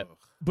 Yeah. Ugh.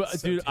 But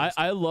So dude, I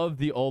tasty. love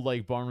the old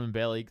like Barnum and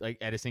Bailey like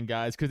Edison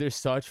guys because they're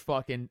such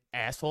fucking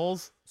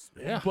assholes.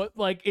 Yeah. But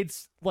like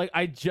it's like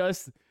I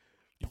just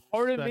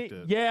part of me,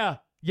 respect it. yeah,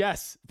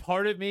 yes,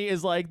 part of me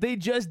is like they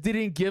just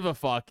didn't give a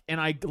fuck, and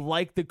I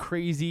like the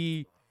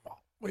crazy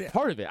Well, yeah.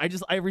 part of it.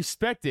 I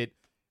respect it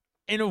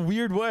in a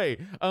weird way.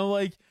 I'm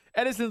like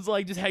Edison's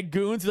like just had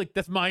goons. He's like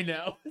that's mine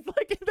now.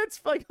 Like that's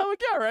like I'm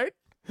like yeah right.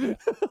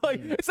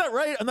 Like it's not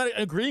right. I'm not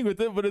agreeing with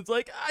it, but it's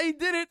like I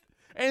did it.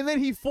 And then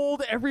he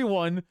fooled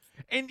everyone,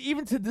 and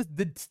even to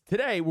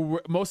today,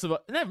 where most of us,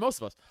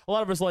 a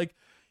lot of us, like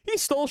he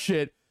stole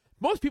shit.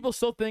 Most people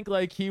still think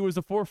like he was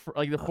the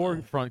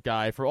forefront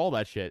guy for all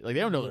that shit. Like they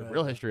don't know the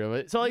real history of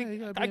it. So like Yeah, you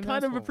gotta be I an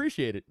kind of asshole.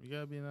 appreciate it. You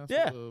gotta be an asshole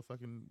Yeah. to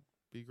fucking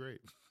be great.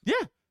 Yeah,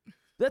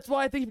 that's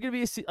why I think you're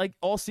gonna be like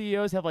all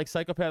CEOs have like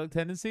psychopathic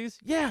tendencies.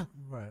 Yeah,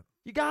 Right.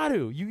 you got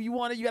to. You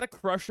want to. You got to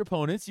crush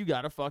opponents. You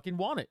got to fucking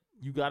want it.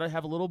 You got to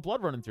have a little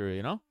blood running through you.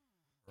 You know.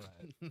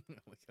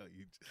 Like how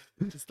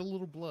you just a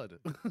little blood.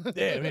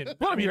 Yeah, I mean,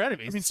 One of your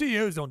enemies. I mean,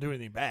 CEOs don't do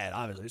anything bad,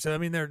 obviously. So I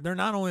mean, they're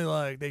not only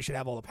like they should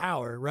have all the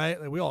power, right?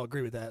 Like we all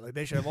agree with that. Like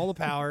they should have all the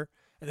power,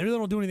 and they really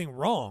don't do anything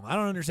wrong. I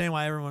don't understand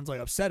why everyone's like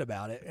upset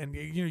about it. And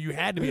you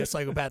had to be a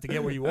psychopath to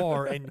get where you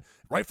are, and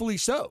rightfully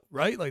so,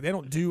 right? Like they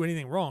don't do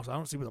anything wrong, so I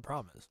don't see what the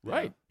problem is.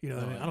 Right. You know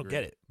what I No, mean? I I don't agree.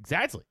 get it.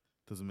 Exactly.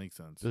 Doesn't make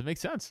sense. Does it make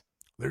sense?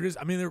 They're just.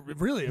 I mean, they're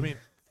really. I mean,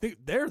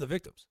 they're the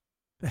victims.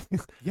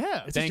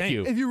 Yeah. It's a Thank shame.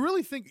 you. If you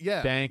really think,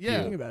 Thank yeah.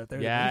 you. Think about it.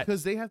 They're Yeah.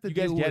 Because they have to You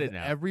guys deal get with it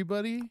now.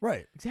 everybody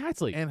right.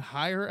 Exactly. and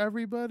hire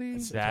everybody,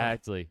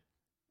 Exactly.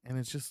 and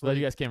it's just Glad like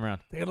you guys came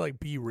around. They gotta like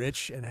be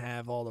rich and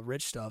have all the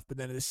rich stuff, but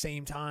then at the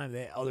same time,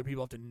 other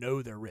people have to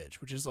know they're rich,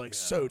 which is like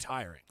so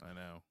tiring. I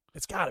know.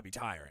 It's got to be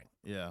tiring.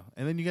 Yeah,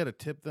 and then you got to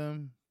tip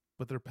them,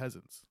 but they're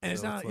peasants, And it's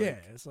So not. like- Yeah,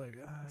 it's like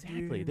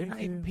Exactly. dude, They're not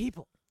even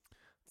people.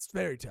 It's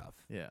very tough.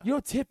 yeah. You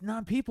don't tip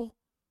non-people.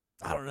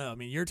 I don't know. I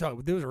mean, you're talking.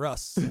 Those are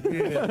us.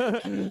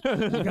 You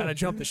kind of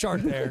jumped the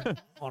shark there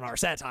on our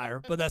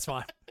satire, but that's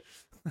fine.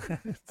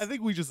 I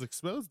think we just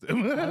exposed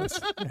him.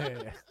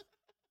 Yeah.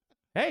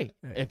 Hey,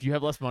 if you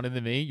have less money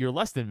than me, you're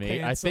less than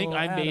me. I think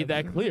Cancel I made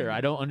Adam. that clear. I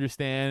don't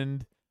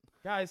understand.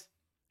 Guys,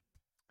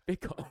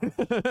 Bitcoin.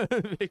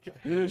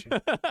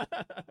 Bitcoin.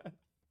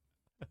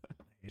 I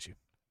hate you.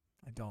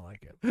 I don't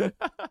like it.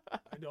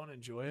 I don't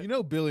enjoy it. You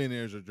know,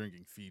 billionaires are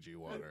drinking Fiji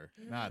water.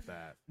 Not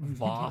that.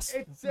 Moss.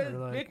 It says Or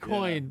like-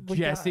 Bitcoin, We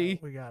got Jesse.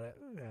 it. We got it.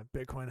 Yeah,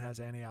 Bitcoin has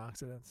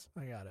antioxidants.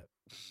 I got it.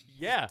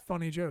 Yeah,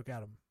 Funny joke,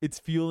 Adam. it's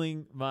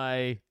fueling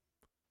my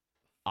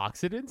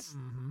oxidants.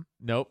 Mm-hmm.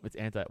 Nope, it's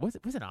anti. What's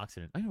an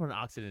oxidant? I don't know what an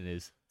oxidant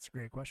is. It's a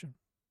great question.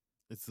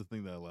 It's the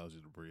thing that allows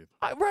you to breathe.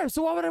 Right.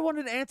 So why would I want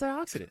an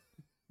antioxidant?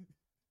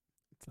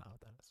 It's not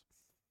what that is.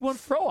 I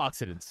want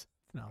pro-oxidants.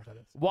 It's not what that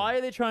is. Why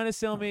are they trying to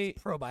sell me?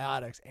 It's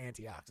probiotics,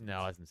 antioxidants.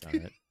 No, that doesn't sound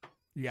it.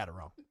 You got it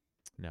wrong.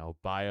 No,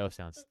 bio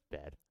sounds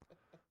bad.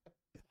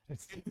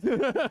 It's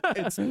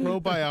It's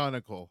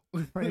probionical.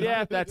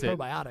 Yeah, that's it.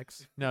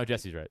 Probiotics. No,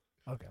 Jesse's right.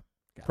 Okay.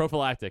 Got it.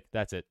 Prophylactic.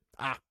 That's it.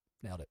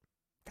 Nailed it.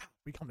 God,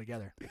 we come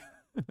together.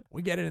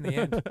 We get it in the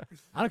end.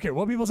 I don't care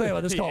what people say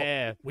about this call.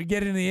 Yeah. We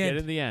get it in the Get end.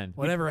 in the end.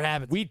 Whatever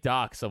happens. We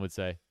dock, some would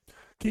say.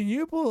 Can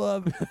you pull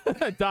up?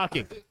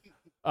 Docking.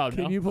 Oh,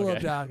 Can no? you pull up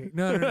Okay. docking?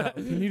 No.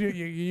 Can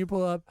you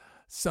pull up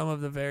some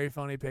of the very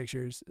funny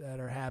pictures that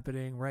are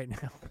happening right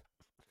now?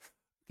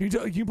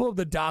 Can you pull up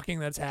the docking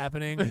that's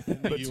happening The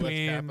U.S.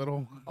 between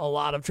Capitol. a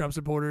lot of Trump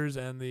supporters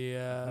and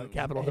the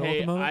Capitol Hill at Hey,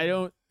 the moment? I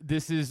don't.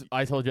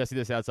 I told Jesse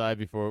this outside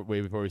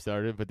way before we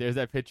started, but there's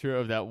that picture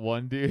of that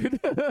one dude.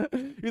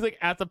 He's like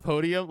at the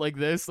podium like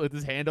this, with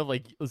his hand up,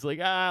 like it's like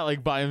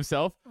by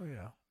himself. Oh,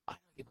 yeah. I don't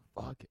give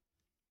a fuck.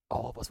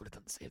 All of us would have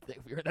done the same thing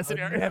if we were in that I've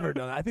scenario. never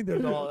done that. I think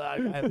there's all. I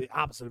have the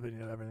opposite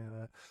opinion of everything.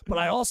 Like that. But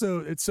I also,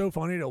 it's so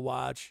funny to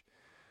watch.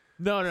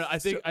 No. I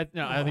think I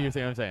don't think you're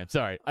saying what I'm saying.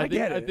 Sorry. I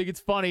get I it. think it's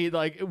funny.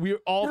 Like we're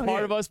all No, part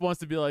yeah. of us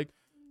wants to be like,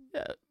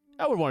 yeah,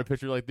 I would want a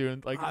picture like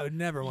doing like. I would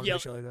never want to yell-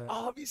 picture like that.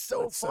 Oh, it'd be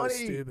so It's funny.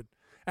 so stupid.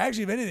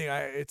 Actually, if anything,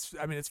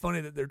 it's funny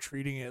that they're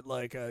treating it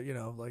like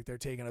like they're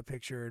taking a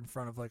picture in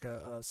front of like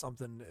a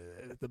something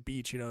at the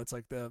beach. It's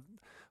like the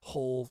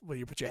hole where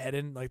you put your head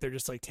in. Like they're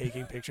just like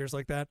taking pictures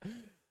like that.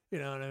 You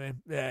know what I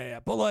mean? Yeah.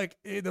 But like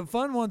the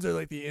fun ones are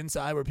like the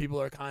inside where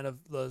people are kind of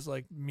those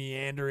like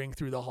meandering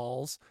through the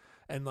halls,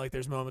 and like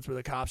there's moments where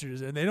the cops are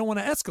just and they don't want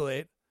to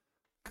escalate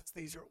because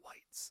these are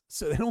whites,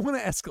 so they don't want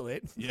to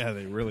escalate. Yeah,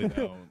 they really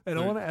don't. They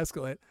don't want to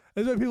escalate.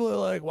 That's why people are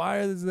like, why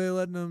are they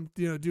letting them,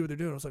 do what they're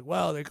doing? It's like,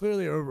 well, they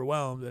clearly are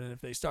overwhelmed, and if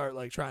they start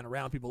like trying to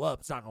round people up,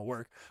 it's not gonna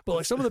work. But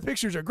like some of the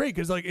pictures are great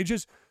because like it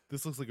just,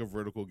 This looks like a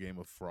vertical game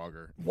of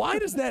Frogger. why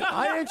does that?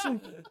 I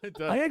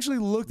actually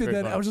looked at Very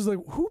that. I fun. was just like,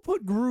 who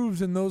put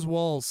grooves in those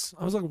walls?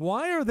 I was like,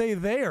 why are they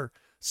there?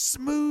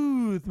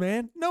 Smooth,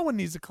 man. No one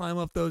needs to climb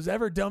up those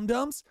ever, dum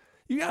dums.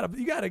 You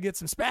gotta get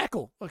some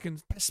spackle.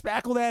 Fucking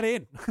spackle that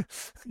in.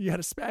 You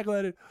gotta spackle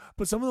that in.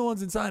 But some of the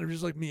ones inside are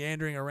just like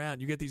meandering around.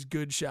 You get these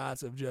good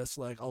shots of just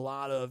like a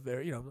lot of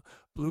their,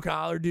 blue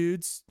collar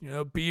dudes,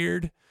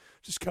 beard,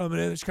 just coming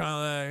in. It's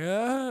kind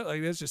of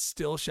like there's just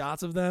still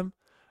shots of them,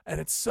 and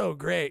it's so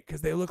great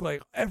because they look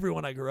like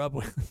everyone I grew up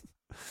with.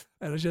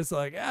 And it's just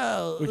like,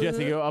 oh, Would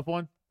Jesse go up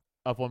one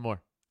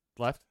more,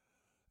 left,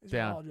 These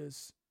down. are all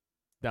just,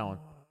 down one?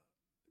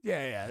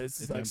 yeah. This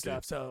is It's like empty.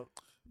 stuff. So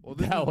Well,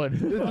 That one.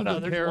 Oh, no,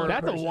 there's one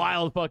That's a person.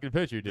 wild fucking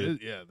picture, dude.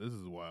 this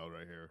is wild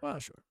right here. well,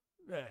 sure.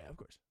 Yeah, of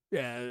course.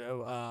 Yeah,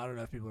 I don't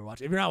know if people are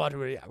watching. If you're not watching,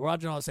 we're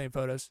watching all the same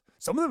photos.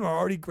 Some of them are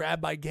already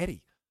grabbed by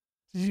Getty.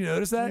 Did you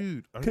notice that?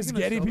 Dude, are you Because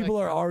gonna Getty sell that people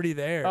are crap? already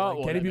there. Oh, Like,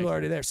 well, Getty that people are makes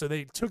already there. So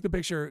they took the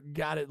picture,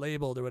 got it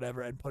labeled or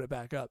whatever, and put it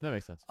back up. That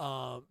makes sense.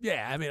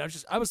 Yeah, I mean,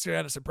 I was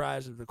kind of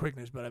surprised at the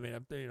quickness, but I mean, I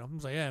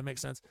was like, yeah, it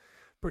makes sense.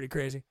 Pretty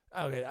crazy.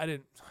 Okay,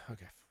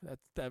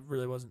 that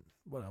really wasn't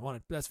what I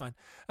wanted. That's fine.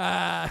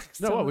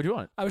 No, what would you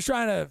want? I was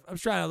trying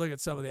to look at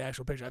some of the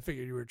actual pictures. I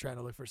figured you were trying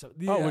to look for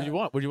something. Oh, what do you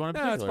want? What do you want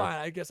in No, it's particular?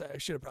 fine. I guess I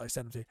should have probably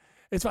sent them to you.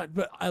 It's fine,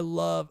 but I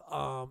love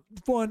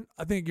one.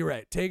 I think you're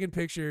right. Taking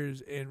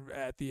pictures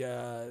at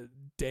the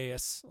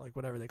dais, like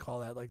whatever they call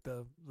that, like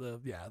the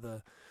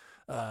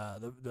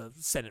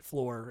Senate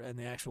floor and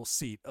the actual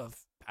seat of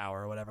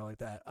power or whatever like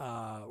that,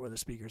 where the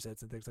speaker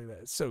sits and things like that.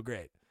 It's so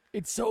great.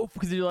 It's so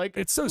because you're like,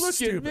 It's so look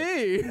stupid. at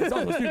me. It's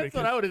also stupid That's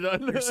what I would have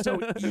done. You're so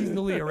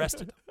easily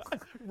arrested,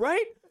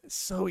 right?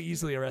 so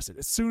easily arrested.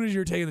 As soon as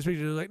you're taking this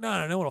picture, you're like, no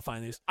one will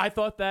find these. I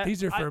thought that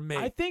These are for me.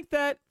 I think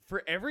that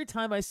for every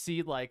time I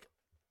see like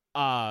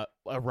a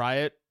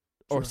riot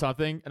or Sure.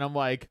 something, and I'm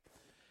like,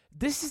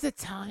 this is the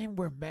time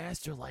where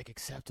masks are like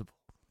acceptable.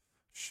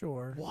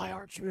 Sure. Why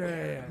aren't you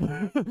Yeah,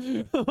 wearing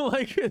yeah, them?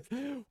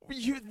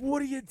 Like,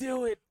 what are you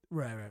doing?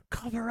 Right.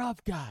 Cover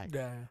up, guy.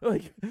 Yeah.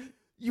 Like,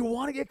 you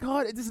want to get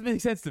caught? It doesn't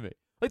make sense to me.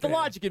 Like the Yeah.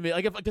 logic in me,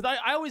 like because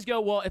I always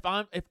go, well, if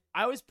I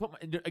always put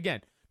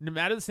again, no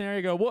matter the scenario,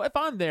 I go, well, if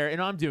I'm there and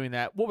I'm doing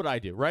that, what would I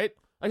do, right?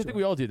 I just think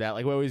we all do that.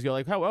 Like we always go,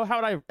 like how would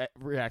I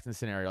react in the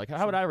scenario? Like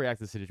how would I react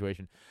to the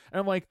situation? And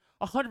I'm like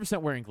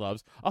 100% wearing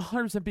gloves,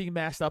 100% being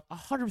masked up,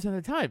 100% of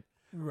the time.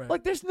 Right.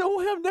 Like there's no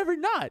way I'm never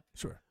not.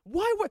 Sure.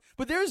 Why would?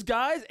 But there's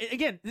guys. And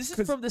again, this is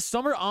 'Cause- from this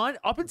summer on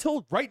up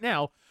until right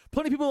now.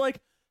 Plenty of people are like,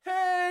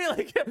 hey,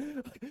 like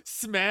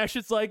smash.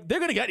 It's like they're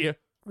gonna get you.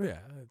 Yeah.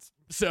 It's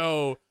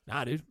So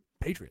nah, dude.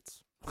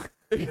 Patriots. I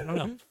don't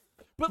know.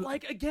 But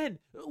like again,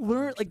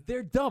 learn like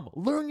they're dumb.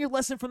 Learn your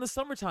lesson from the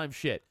summertime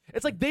shit.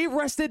 It's like they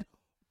rested.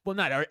 Well,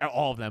 not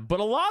all of them, but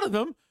a lot of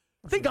them.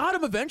 They got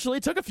him eventually.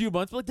 It took a few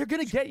months, but like they're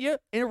gonna get you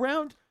in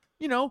around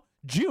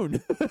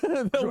June.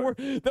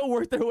 they'll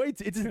work their way. It's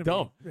just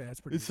dumb. Yeah,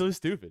 it's pretty. It's so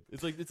stupid.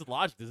 It's like it's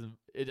logic doesn't.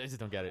 I just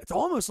don't get it. It's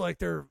almost like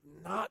they're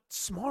not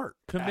smart.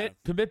 Adam.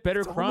 Commit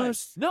better It's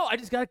crimes. almost- No,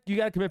 you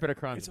gotta commit better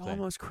crimes. It's I'm saying.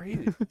 almost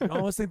crazy. I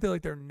almost think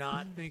they're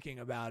not thinking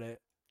about it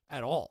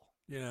at all.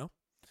 Yeah,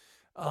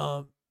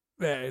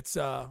 it's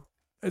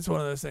one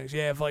of those things.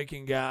 Yeah,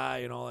 Viking guy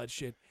and all that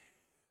shit.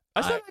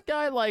 I saw that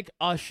guy like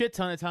a shit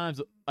ton of times,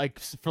 like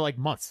for like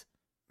months.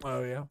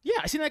 Oh yeah, Yeah,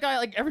 I seen that guy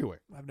like everywhere.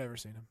 I've never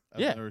seen him.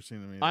 I've Yeah. never seen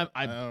him either.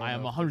 I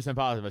am 100%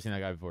 positive I've seen that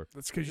guy before.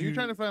 That's because You're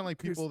trying to find like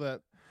people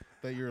that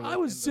you're. Like, I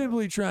was into.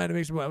 simply trying to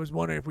make some. I was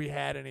wondering if we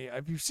had any.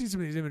 If you see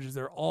some of these images,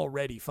 they're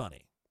already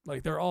funny.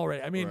 Like they're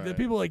already. I mean, the Right.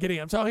 people like getting.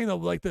 I'm talking though,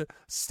 like the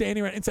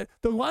standing around inside.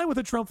 The line with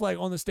the Trump flag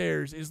on the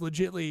stairs is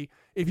legitly.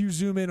 If you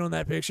zoom in on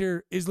that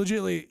picture, is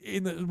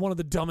legitly one of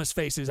the dumbest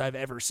faces I've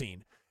ever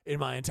seen in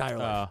my entire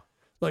life.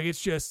 Like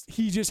it's just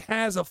he just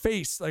has a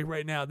face like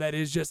right now that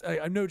is just.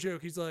 I'm no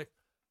joke. He's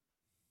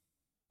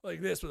like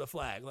this with a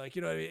flag. Like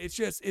you know what I mean? It's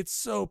just it's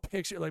so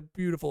picture like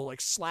beautiful. Like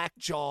slack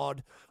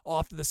jawed,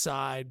 off to the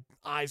side,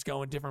 eyes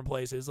going different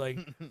places. Like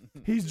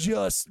he's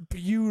just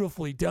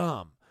beautifully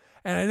dumb.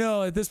 And I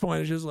know at this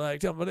point it's just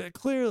like, but it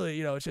clearly,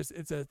 it's just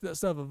it's a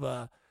stuff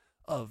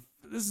of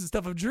this is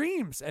stuff of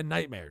dreams and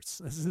nightmares.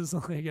 This is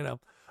like I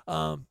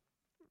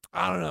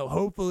don't know.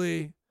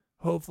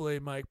 Hopefully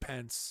Mike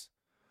Pence,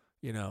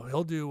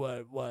 he'll do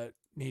what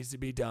needs to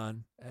be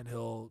done and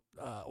he'll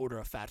order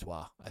a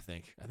fatwa. I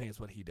think it's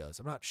what he does.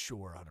 I'm not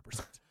sure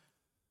 100%.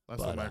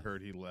 Last time I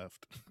heard, he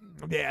left.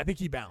 Yeah, I think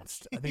he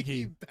bounced. I think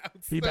he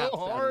bounced bounced so out of the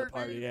hard,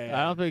 party. dude.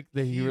 Yeah, I don't think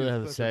that he He really is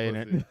has a such say a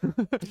in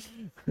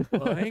it.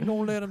 Well, I ain't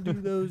gonna let him do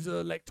those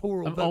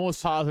electoral I'm votes.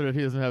 almost positive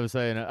he doesn't have a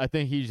say in it. I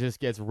think he just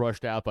gets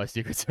rushed out by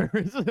Secret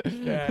Service.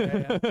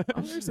 Yeah.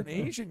 Oh, there's an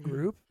Asian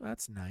group.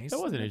 That's nice. That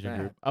was an Look at Asian that.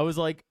 group. I was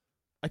like,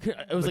 it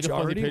was like a fuzzy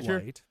Majority picture.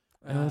 white.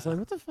 And I was like,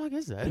 what the fuck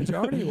is that?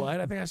 Majority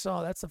white. I think I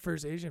saw that's the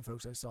first Asian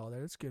folks I saw there.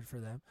 That's good for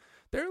them.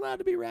 They're allowed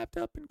to be wrapped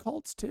up in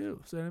cults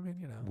too. So I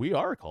mean, We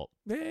are a cult.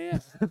 yeah.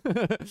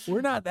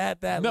 We're not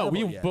that No,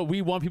 level yet. but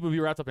we want people to be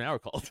wrapped up in our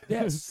cult.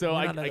 Yes, so we're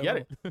I not at that get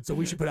it. level. So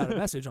we should put out a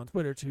message on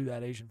Twitter to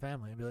that Asian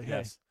family and be like, hey,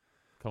 Yes.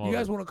 Come you over.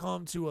 guys want to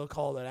come to a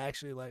call that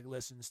actually like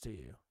listens to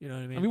you. You know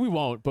what I mean? I mean, we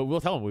won't, but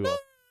we'll tell them we will.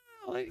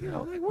 like we're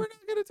not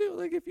gonna do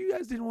like if you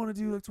guys didn't want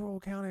to do electoral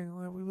counting,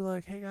 like, we'd be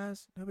like, hey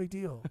guys, no big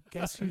deal.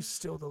 Guess who's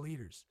still the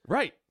leaders?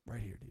 Right.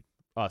 Right here, dude.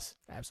 Us.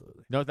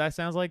 Absolutely. No, that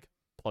sounds like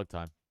plug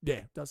time. Yeah,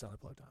 it does sound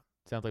like plug time.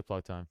 Sounds like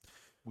plug time.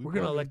 We're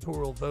gonna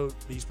electoral vote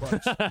these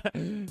parts.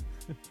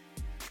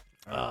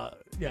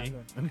 Yeah.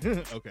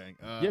 Okay.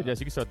 Yeah, Jess,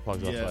 you can start the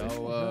plugs Yeah. off.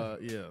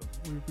 buddy.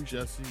 Yeah.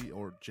 Jesse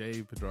or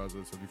Jay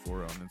Pedraza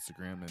 74 on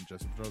Instagram and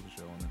Jesse Pedraza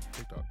Show on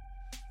TikTok.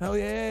 Hell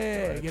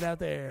yeah! Get out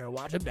there,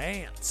 watch him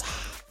dance.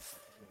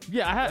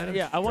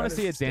 Yeah, I want to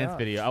see a Try to dance stop.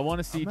 video. I want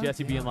to see I'm not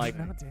Jesse being dancing. like,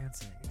 He's not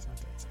dancing. He's not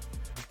dancing.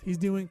 He's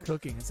doing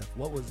cooking and stuff.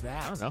 What was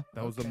that? I don't know.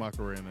 That was the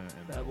Macarena.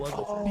 And That was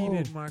the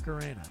seated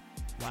Macarena.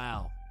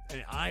 Wow.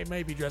 And I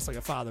may be dressed like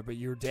a father, but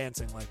you're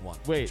dancing like one.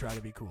 Wait. Try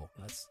to be cool.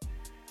 I am.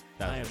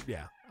 That's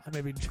Yeah. I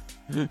may be.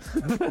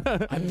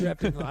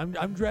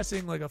 I'm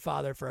dressing like a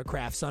father for a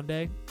craft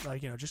Sunday.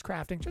 Like just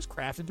crafting,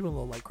 doing a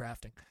little light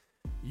crafting.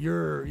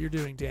 You're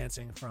doing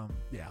dancing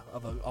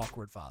of an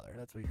awkward father.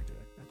 That's what you're doing.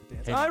 Not to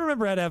dance. Hey. I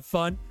remember how to have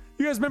fun.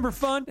 You guys remember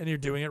fun, and you're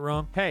doing it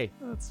wrong. Hey,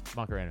 That's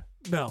Macarena.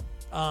 no.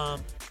 I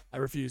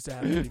refuse to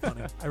have it to be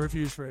funny. I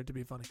refuse for it to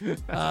be funny.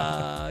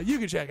 You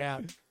can check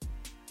out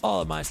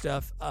all of my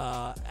stuff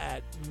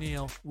at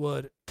Neil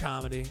Wood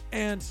Comedy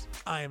and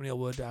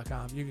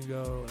IamNeilWood.com. You can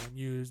go and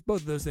use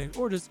both of those things,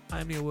 or just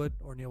I Am Neil Wood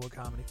or Neil Wood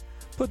Comedy.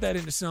 Put that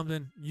into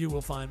something, you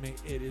will find me.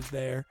 It is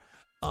there.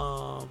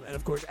 And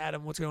of course,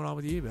 Adam, what's going on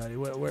with you, buddy?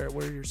 Where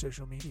are your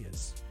social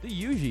medias? The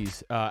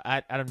Ugies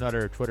at Adam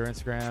Nutter, Twitter,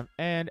 Instagram,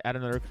 and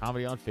Adam Nutter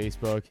Comedy on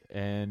Facebook.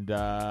 And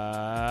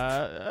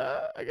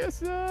I guess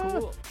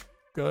Cool.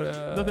 Go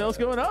to nothing else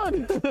going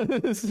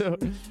on. So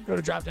Go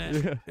to Drop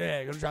 10.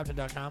 Yeah, go to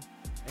drop10.com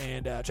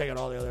and check out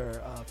all the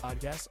other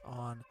podcasts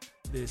on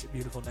this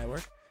beautiful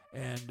network.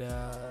 And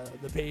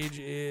the page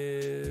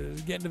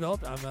is getting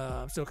developed.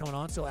 I'm still coming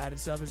on, still adding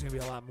stuff. There's going to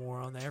be a lot more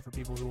on there for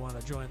people who want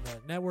to join the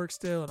network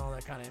still and all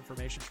that kind of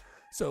information.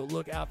 So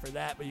look out for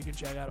that. But you can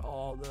check out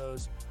all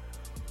those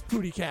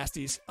Hootie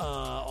Casties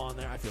on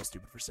there. I feel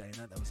stupid for saying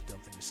that. That was a dumb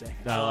thing to say.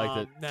 No, I liked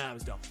it. Nah, it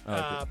was dumb.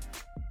 I liked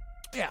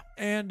Yeah,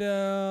 and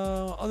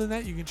other than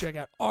that, you can check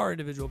out our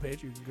individual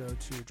page. You can go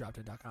to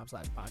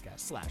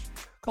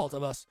droptent.com/podcast/cult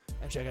of us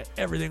and check out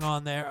everything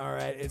on there. All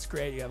right, it's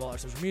great. You have all our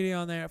social media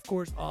on there. Of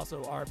course,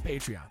 also our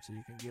Patreon. So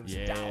you can give us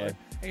 $1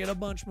 and get a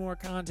bunch more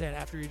content.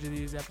 After each of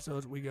these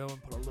episodes, we go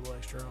and put a little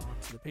extra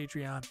onto the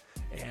Patreon,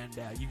 and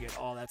you get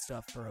all that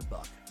stuff for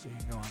 $1. So you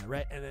can go on there,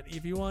 right? And then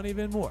if you want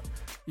even more,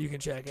 you can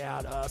check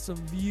out some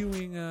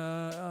viewing,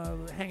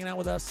 hanging out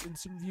with us in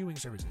some viewing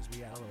services. We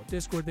got a little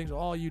Discord things.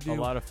 All you do. A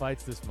lot of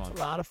fights this month.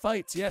 A lot of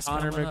fights, yes.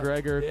 Conor coming up.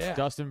 McGregor, Yeah.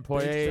 Dustin Big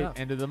Poirier, stuff.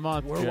 end of the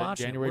month. We're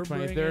watching. January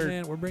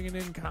 23rd. We're bringing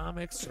in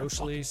comics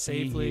socially, Be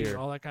safely, here.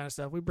 all that kind of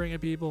stuff. We bring in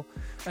people,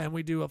 and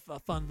we do a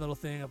fun little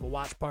thing of a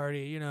watch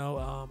party,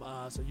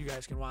 so you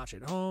guys can watch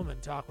at home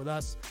and talk with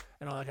us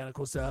and all that kind of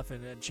cool stuff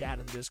and chat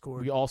in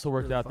Discord. We also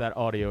worked Really out fun. that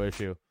audio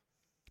issue.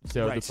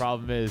 So Right. the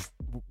problem is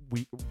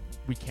we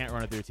can't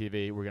run it through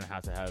TV. We're gonna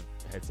have to have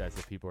headsets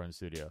if people are in the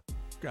studio.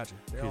 Gotcha.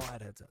 They all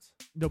had headsets.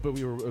 No, but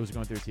it was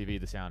going through TV,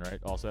 the sound, right?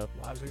 Also. Well,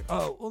 I was like,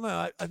 oh, well,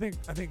 no, I think,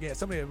 yeah,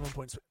 somebody at one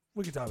point,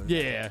 we can talk about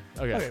Yeah.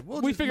 Okay. Okay,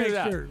 we'll we just figured make it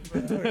out. sure.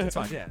 Okay, it's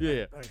fine. Yeah.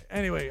 Yeah. Okay.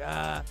 Anyway,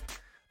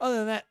 other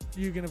than that,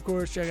 you can of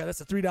course check out. That's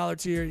a $3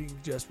 tier. You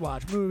can just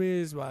watch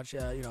movies. Watch,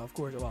 of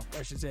course. Well,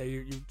 I should say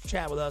you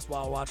chat with us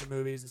while watching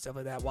movies and stuff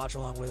like that. Watch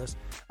along with us,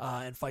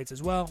 and fights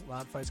as well. A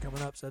lot of fights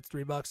coming up, so that's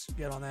 $3.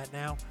 Get on that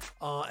now.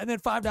 And then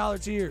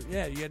 $5 tier.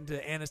 Yeah, you get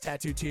into Anna's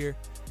tattoo tier.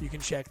 You can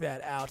check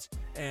that out,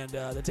 and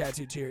the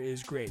tattoo tier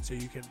is great. So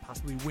you can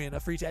possibly win a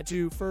free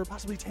tattoo for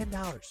possibly $10,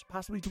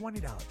 possibly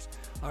 $20.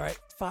 All right,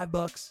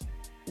 $5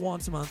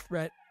 once a month,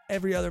 right?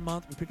 Every other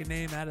month, we pick a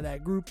name out of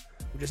that group.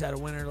 We just had a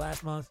winner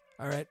last month.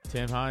 All right.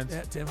 Tim Hines.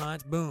 Yeah, Tim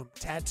Hines. Boom.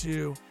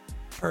 Tattoo.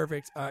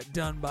 Perfect. All right,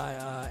 done by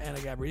Anna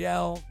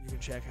Gabrielle. You can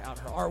check out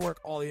her artwork.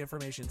 All the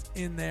information's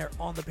in there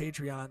on the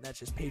Patreon. That's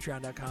just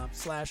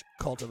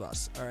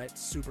patreon.com/cultofus. All right.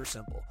 Super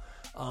simple.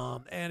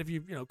 And if you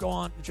go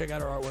on and check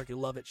out her artwork, you'll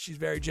love it. She's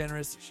very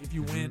generous. If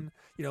you win,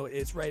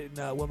 it's right in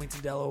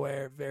Wilmington,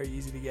 Delaware. Very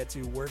easy to get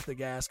to. Worth the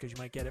gas because you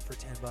might get it for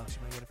 $10.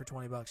 You might get it for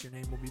 $20. Your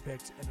name will be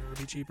picked, and it'll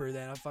be cheaper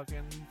than a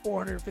fucking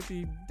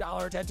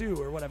 $450 tattoo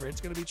or whatever.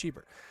 It's gonna be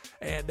cheaper.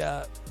 And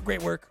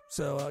great work.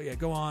 So yeah,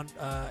 go on.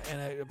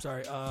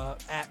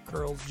 At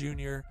Curls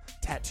Jr.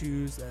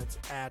 Tattoos. That's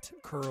at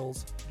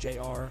Curls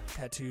JR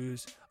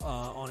Tattoos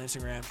on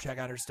Instagram. Check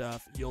out her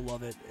stuff. You'll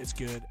love it. It's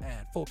good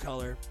and full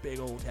color, big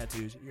old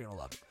tattoos. You're gonna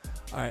love it.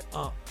 All right,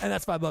 and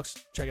that's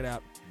 $5. Check it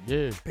out.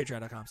 Yeah.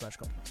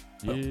 Patreon.com/cultofus.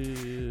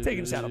 Yeah.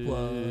 Taking us out of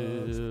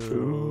plugs.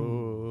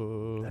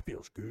 Ooh, that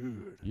feels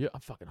good. Yeah, I'm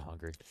fucking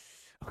hungry.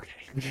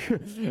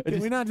 Okay. Can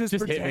we not just hit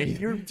pretend me.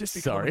 you're just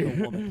Sorry. becoming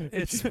a woman?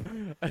 It's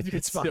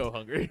it's fine. so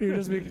hungry. You're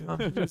just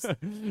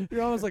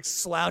you're almost like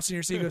slouching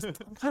your seat. Goes, I'm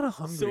kind of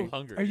hungry. So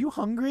hungry. Are you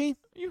hungry?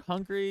 Are you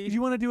hungry? Do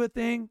you want to do a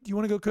thing? Do you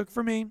want to go cook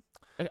for me?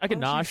 I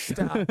can Why nosh.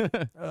 don't you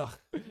Stop. Ugh,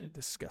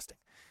 disgusting.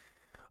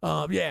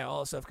 Yeah,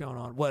 all the stuff going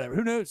on. Whatever.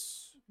 Who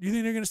knows? You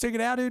think they're gonna stick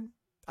it out, dude?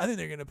 I think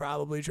they're gonna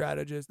probably try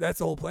to just. That's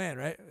the whole plan,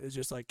 right? It's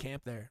just like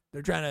camp there.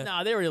 They're trying to.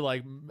 Nah, they were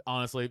like,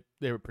 honestly,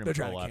 they were pretty They're much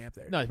trying all to left. camp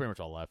there. No, they pretty much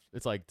all left.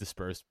 It's like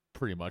dispersed,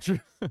 pretty much.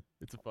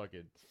 It's a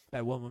fucking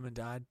That one woman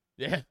died.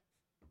 yeah,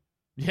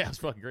 it's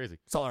fucking crazy.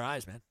 Saw her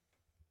eyes, man.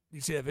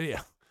 You see that video?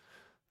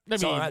 I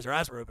Saw her mean, eyes. Her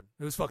eyes were open.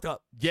 It was fucked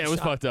up. yeah, it was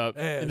Stop. fucked up.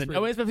 Yeah, it and was then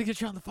pretty- it's about to get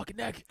shot on the fucking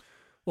neck.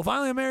 Well,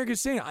 finally,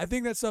 America's seeing it. I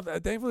think that stuff,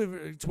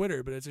 thankfully,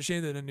 Twitter, but it's a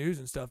shame that the news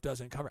and stuff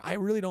doesn't cover. I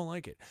really don't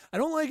like it. I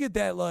don't like it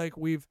that like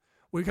we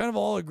kind of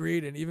all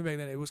agreed, and even back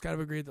then, it was kind of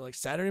agreed that like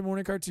Saturday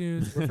morning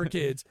cartoons were for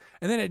kids,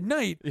 and then at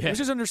night, it Yeah. was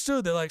just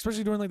understood that like,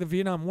 especially during like the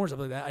Vietnam War stuff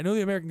like that. I know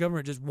the American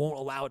government just won't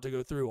allow it to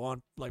go through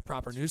on like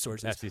proper news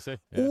sources. FCC.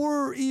 Yeah.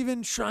 Or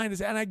even trying to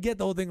say, and I get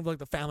the whole thing of like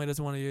the family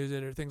doesn't want to use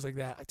it or things like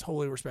that. I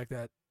totally respect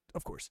that,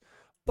 of course.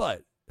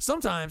 But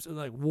sometimes,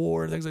 like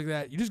war and things like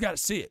that, you just got to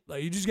see it.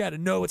 Like you just got to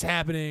know what's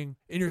happening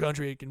in your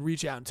country. It can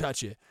reach out and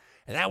touch you.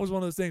 And that was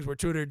one of those things where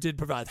Twitter did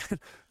provide that.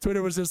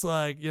 Twitter was just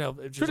like,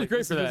 it's just Twitter's like, great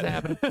this for is what's that.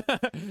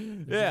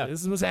 happening. Yeah.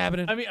 This is what's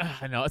happening. I mean,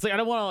 I know it's like I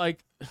don't want to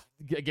like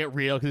get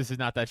real because this is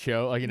not that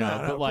show, like No,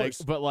 of course.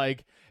 but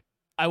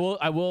I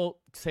will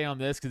say on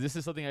this because this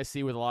is something I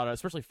see with a lot of,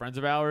 especially friends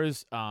of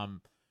ours. And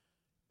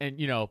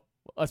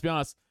let's be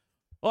honest,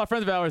 a lot of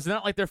friends of ours, they're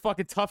not like they're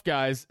fucking tough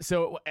guys.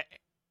 So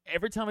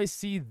every time I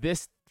see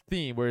this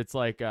theme where it's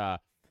like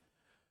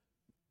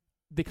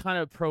the kind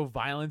of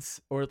pro-violence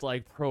or it's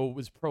like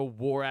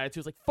pro-war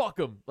attitude, it's like fuck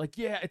them. Like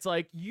yeah, it's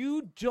like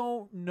you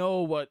don't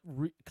know what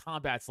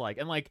combat's like,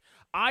 and like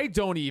I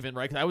don't even,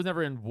 right? Because I was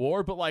never in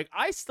war, but like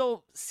I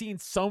still seen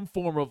some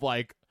form of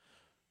like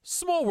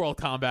small world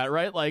combat,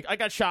 right? Like I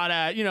got shot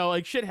at,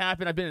 like shit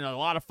happened. I've been in a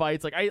lot of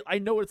fights. Like I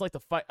know what it's like to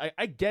fight.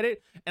 I get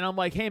it, and I'm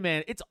like, hey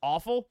man, it's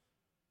awful.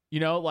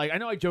 Like I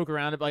know I joke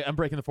around, like I'm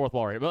breaking the fourth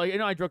wall, right? But like I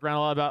know I joke around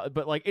a lot about it,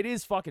 but like it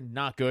is fucking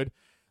not good.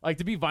 Like,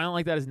 to be violent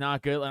like that is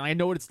not good. And I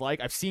know what it's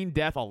like. I've seen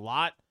death a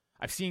lot.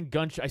 I've seen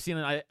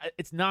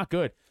it's not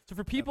good. So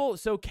for people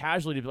so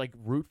casually to like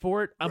root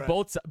for it on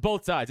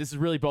both sides, this is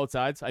really both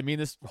sides. I mean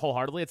this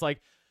wholeheartedly. It's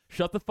like,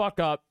 shut the fuck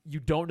up.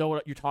 You don't know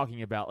what you're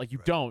talking about. Like, you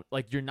don't.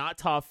 Like, you're not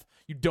tough.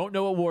 You don't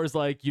know what war is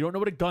like. You don't know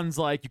what a gun's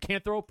like. You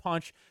can't throw a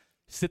punch.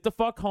 Sit the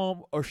fuck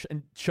home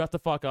and shut the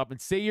fuck up and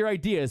say your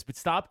ideas, but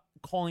stop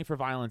calling for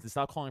violence and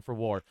stop calling for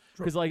war.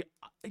 Because, like,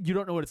 you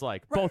don't know what it's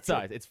like. Both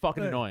sides. It's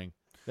fucking annoying.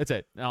 That's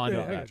it. All I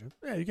know. I got you.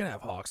 Yeah, you can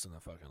have hawks on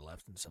the fucking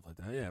left and stuff like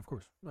that. Yeah, of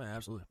course. Yeah,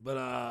 absolutely. But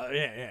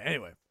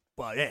anyway.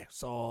 Well, yeah,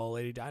 saw a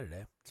lady die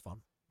today. It's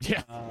fun.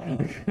 Yeah.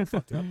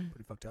 Fucked up.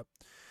 Pretty fucked up.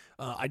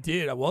 I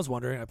was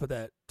wondering. I put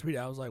that tweet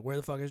out. I was like, where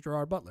the fuck is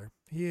Gerard Butler?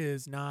 He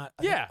is not.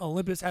 I think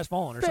Olympus has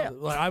fallen or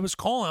something. Like, I was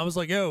calling. I was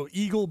like, yo,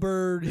 eagle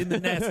bird in the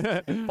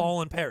nest,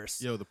 fall in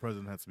Paris. Yo, the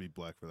president has to be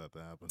black for that to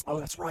happen. Oh,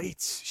 that's right.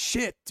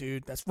 Shit,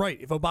 dude. That's right.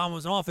 If Obama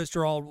was in office,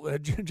 Gerald,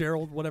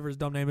 whatever his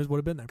dumb name is, would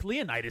have been there.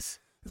 Leonidas.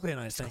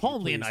 Leonidas. Call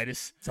him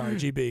Leonidas. Sorry,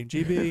 GB.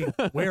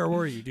 GB, where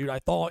were you, dude? I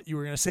thought you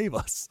were going to save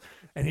us.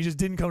 And he just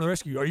didn't come to the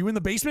rescue. Are you in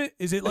the basement?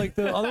 Is it like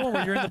the other one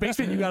where you're in the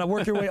basement and you got to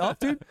work your way up,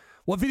 dude?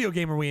 What video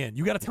game are we in?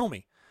 You got to tell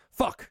me.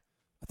 Fuck.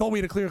 I thought we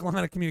had a clear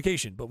line of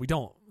communication, but we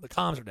don't. The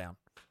comms are down.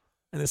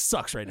 And this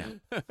sucks right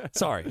now.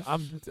 Sorry.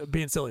 I'm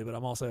being silly, but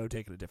I'm also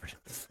taking it different.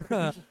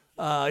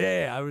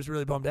 I was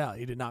really bummed out.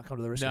 He did not come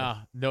to the rescue. Nah,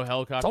 no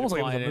helicopter. It's almost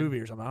like it was a flying movie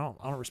or something. I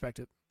don't respect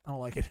it. I don't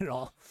like it at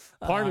all.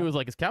 Part of me was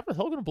like, is Capitol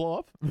Hill gonna blow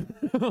up?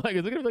 Like,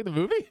 is it gonna be like the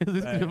movie? Is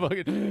this gonna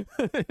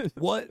fucking...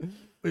 What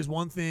is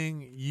one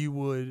thing you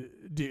would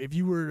do if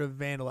you were to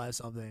vandalize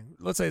something?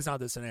 Let's say it's not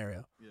this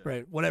scenario,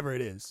 right? Whatever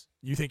it is,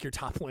 you think you're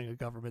toppling a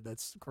government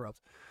that's corrupt,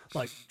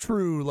 like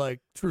true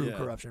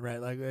corruption, right?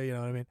 Like, you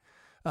know what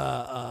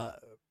I mean?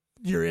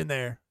 You're in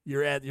there.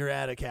 You're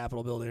at a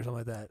Capitol building or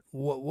something like that.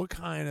 What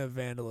kind of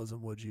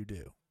vandalism would you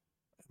do?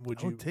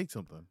 I would take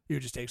something. You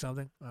would just take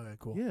something? Okay,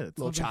 cool. Yeah,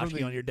 little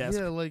tchotchke on your desk.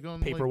 Yeah, like on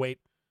paperweight.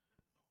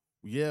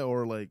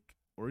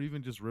 Or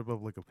even just rip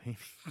up like a painting.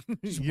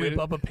 Just whip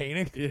up a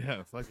painting.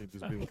 Yeah, fuck it,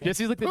 just be like, Guess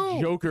he's like the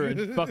Joker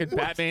in fucking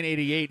Batman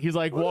 '88. He's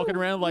like walking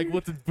around like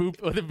with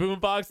the boom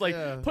box,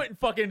 like putting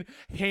fucking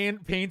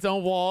hand paints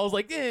on walls,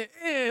 like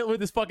with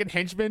his fucking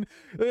henchman.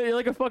 You're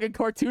like a fucking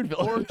cartoon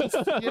villain. Or just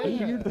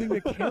weird thing to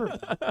care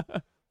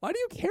about. Why do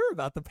you care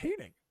about the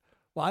painting?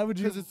 Why would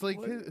you? Because it's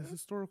like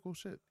historical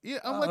shit. Yeah,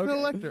 I'm like a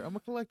collector. I'm a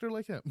collector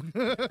like him.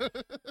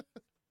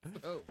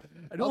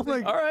 I don't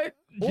like. All right,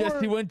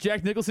 Jesse went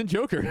Jack Nicholson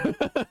Joker.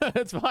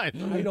 That's fine.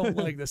 I don't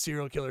like the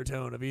serial killer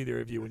tone of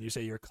either of you when you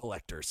say you're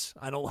collectors.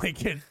 I don't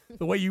like it.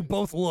 The way you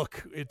both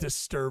look, it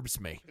disturbs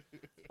me.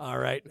 All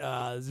right,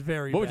 it's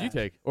very. What bad. would you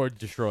take or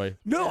destroy?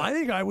 No, I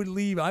think I would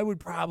leave. I would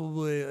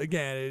probably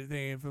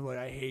thinking like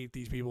I hate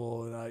these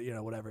people,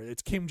 and whatever.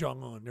 It's Kim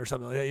Jong-un or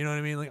something like that. You know what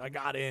I mean? Like I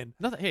got in.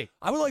 Nothing. Hey,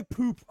 I would like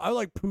poop. I would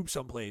like poop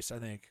someplace. I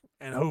think,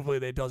 and hopefully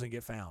that doesn't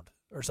get found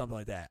or something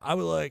like that. I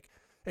would like.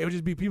 It would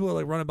just be people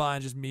like running by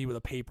and just me with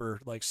a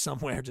paper like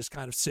somewhere, just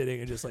kind of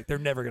sitting and just like they're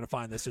never gonna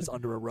find this, just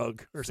under a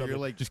rug or something. You're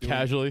like just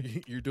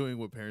casually. You're doing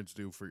what parents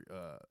do for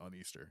on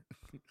Easter.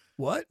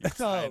 What?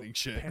 Hiding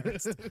shit.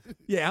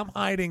 Yeah, I'm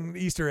hiding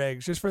Easter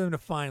eggs just for them to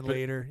find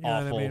later. You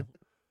know what I mean?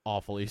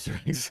 Awful Easter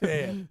eggs.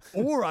 Yeah.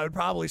 Or I would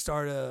probably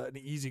start an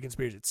easy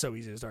conspiracy. It's so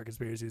easy to start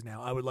conspiracies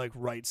now. I would like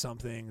write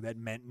something that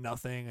meant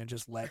nothing and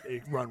just let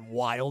it run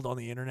wild on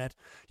the internet.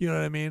 You know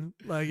what I mean?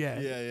 Like,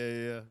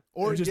 Yeah.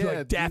 Or just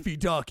like Daffy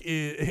Duck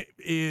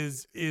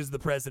is the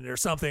president or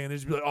something, and then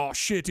just be like, oh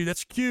shit, dude,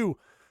 that's Q.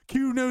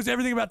 Q knows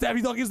everything about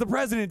Daffy Duck is the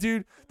president,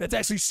 dude. That's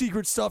actually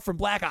secret stuff from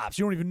Black Ops.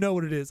 You don't even know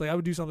what it is. Like, I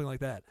would do something like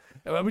that.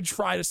 I would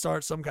try to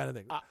start some kind of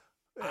thing.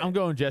 I'm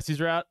going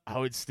Jesse's route. I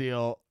would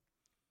steal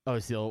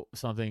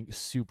something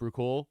super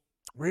cool.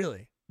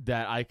 Really?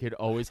 That I could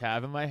always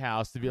have in my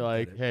house to be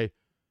like, hey,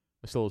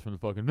 I stole this from the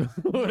fucking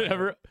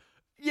whatever.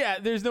 Yeah,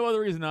 there's no other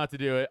reason not to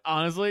do it.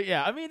 Honestly,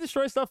 yeah. I mean,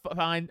 destroy stuff,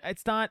 fine.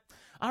 It's not,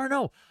 I don't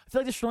know. I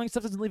feel like destroying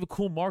stuff doesn't leave a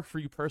cool mark for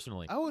you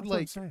personally. I would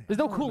That's there's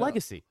no cool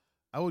legacy.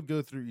 I would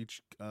go through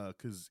each,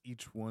 because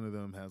each one of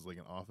them has like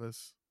an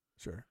office.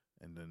 Sure.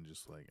 And then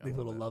just like leave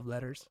little love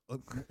letters,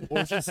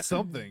 or just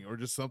something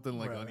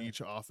like on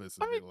each office.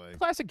 And I mean, be like,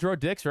 classic draw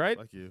dicks, right?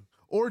 Fuck you.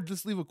 Or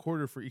just leave a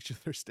quarter for each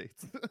of their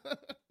states.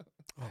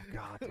 Oh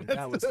God, dude,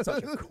 that was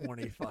such a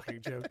corny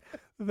fucking joke.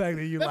 The fact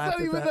that you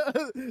laughed at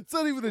that. It's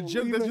not even a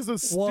joke. That's just a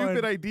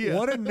stupid idea.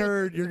 What a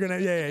nerd! You're gonna,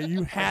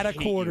 you had a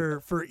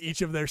quarter for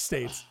each of their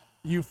states.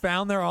 You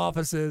found their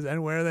offices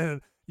and where they.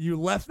 You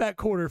left that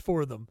quarter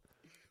for them.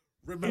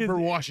 Remember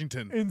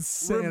Washington.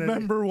 Insanity.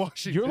 Remember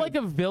Washington. You're like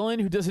a villain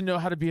who doesn't know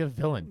how to be a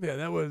villain. Yeah,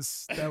 that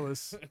was.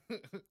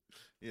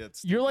 Yeah,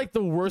 you're like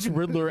the worst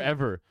Riddler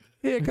ever.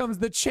 Here comes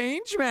the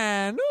change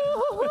man.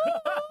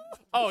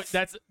 Oh,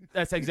 that's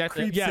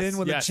exactly. Creeps in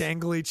with a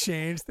jangly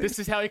change thing. This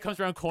is how he comes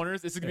around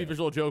corners. This is gonna be a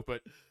visual joke,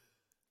 but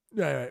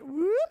right.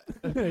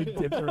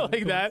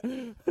 like that.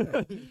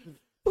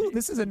 Ooh,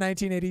 this is a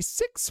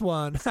 1986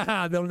 one.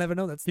 They'll never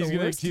know that's the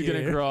worst He's year.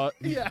 gonna grow.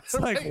 Yeah, it's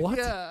like what?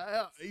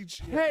 Yeah.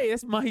 Hey,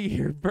 that's my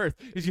year of birth.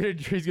 He's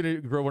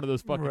gonna grow one of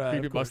those fucking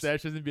creepy of course.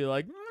 mustaches and be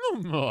like,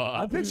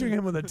 I'm picturing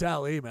him with a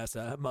Dali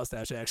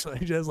mustache, actually,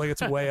 just like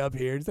it's way up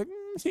here. He's like,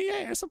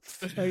 yeah,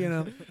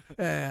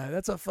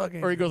 that's a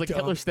fucking. Or he goes like dumb.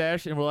 Hitler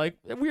stash, and we're like,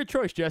 weird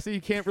choice, Jesse.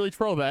 You can't really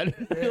troll that.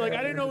 You're like,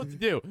 I didn't know what to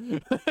do.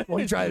 Well,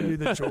 he tried to do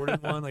the Jordan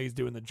one, like he's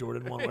doing the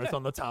Jordan one where it's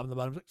on the top and the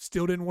bottom. Like,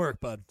 still didn't work,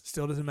 bud.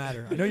 Still doesn't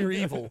matter. I know you're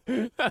evil,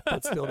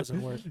 but still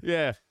doesn't work.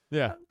 Yeah.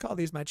 Call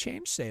these my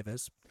change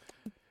savers.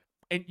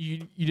 And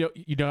you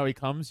know how he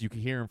comes? You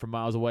can hear him from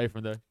miles away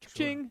from the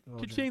ching,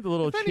 ching, the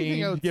little If anything, I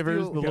change would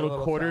givers, steal- the Get a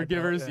little quarter fat belt,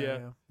 givers. Yeah.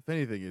 If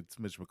anything, it's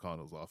Mitch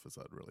McConnell's office.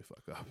 I'd really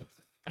fuck up.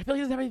 I feel like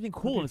he doesn't have anything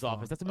cool in his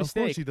office. That's a Of course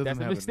mistake. he doesn't That's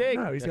a have it. mistake.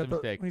 No, he's That's got a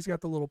mistake. he's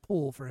got the little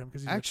pool for him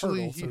because he's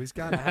Actually, a turtle, so he- he's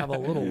got to have a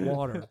little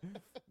water.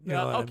 You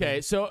know what I Okay,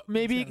 mean? so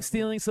maybe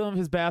stealing some of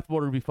his bath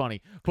water would be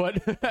funny, but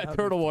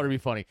turtle water would be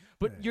funny.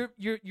 But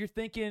you're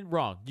thinking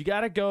wrong. You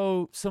got to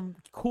go some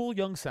cool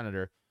young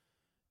senator.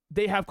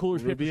 They have cooler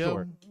shit for Rubio?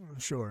 sure.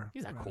 Sure.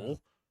 He's not cool.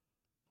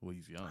 Well,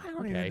 he's young. I don't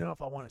Okay. even know if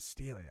I want to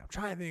steal it. I'm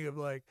trying to think of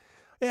like,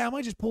 yeah, I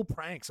might just pull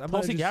pranks.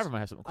 Tulsi Gabbard might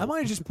have something cool. I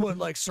might just put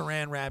like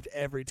saran wrapped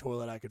every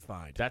toilet I could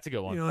find. That's a good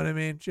one. You know what I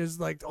mean?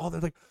 Just like all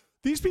they're like,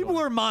 these people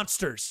are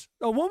monsters.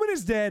 A woman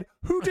is dead.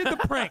 Who did the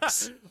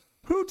pranks?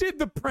 Who did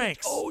the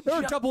pranks? There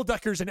are double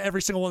deckers in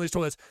every single one of these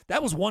toilets.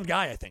 That was one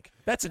guy, I think.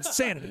 That's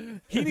insanity.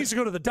 He needs to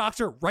go to the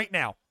doctor right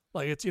now.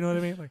 Like it's, you know what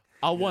I mean? Like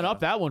I'll one up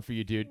that one for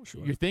you, dude.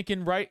 Sure. You're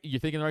thinking right. You're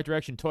thinking the right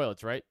direction.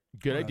 Toilets, right?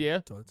 Good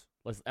idea. Toilets.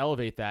 Let's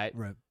elevate that.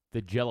 Right.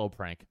 The Jello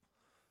prank.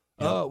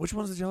 Oh, which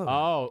one's the jello?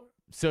 Oh,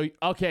 so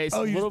okay. So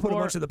oh, a you little just put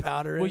more. a bunch of the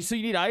powder in. Well, so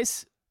you need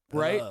ice,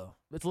 right? Oh.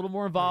 It's a little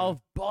more involved,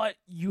 but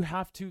you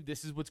have to.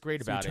 This is what's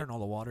great So you about turn it. all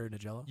the water into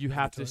jello. You in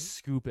have the to toilet?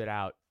 scoop it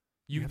out.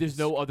 You have There's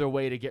to no other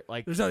way to get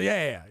like There's no,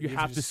 yeah. You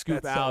have to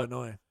scoop that's out So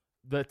annoying.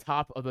 the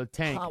top of the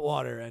tank. Hot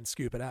water and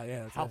scoop it out.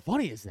 Yeah. That's How it.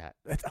 funny is that?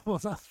 Well,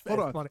 it's not Hold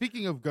that on. funny.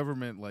 Speaking of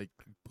government, like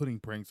putting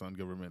pranks on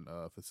government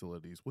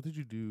facilities, what did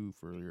you do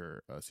for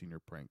your senior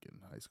prank in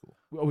high school?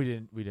 Well, we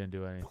didn't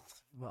do any.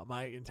 Well,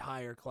 my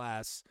entire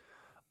class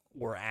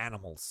were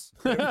animals.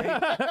 This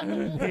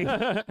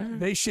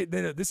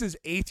is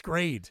 8th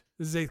grade.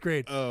 This is 8th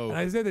grade. Oh. And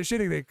I said they're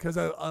shitting me because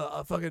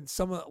a fucking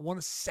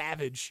one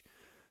savage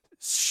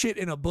shit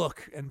in a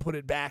book and put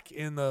it back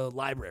in the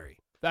library.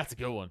 That's a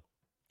good one.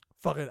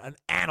 Fucking an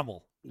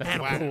animal. That's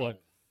Animal. a good one.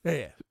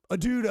 Yeah. A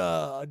dude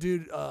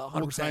 100%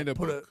 What kind of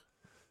put book?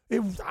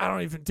 I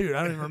don't even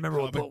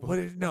remember what Comic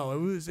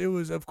book. It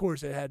was of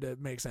course it had to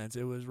make sense.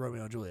 It was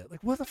Romeo and Juliet.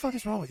 Like what the fuck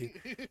is wrong with you?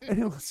 And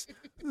it was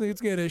let's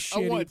get a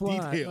shitty want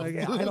plot. details.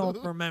 Like, I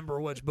don't remember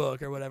which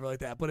book or whatever like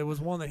that, but it was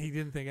one that he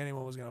didn't think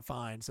anyone was gonna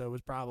find. So it was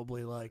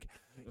probably like,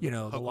 the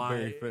line.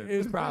 Huckleberry Finn. It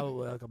was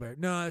probably Huckleberry.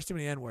 No, there's too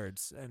many N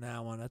words in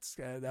that one.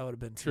 That would have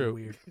been too True.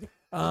 weird.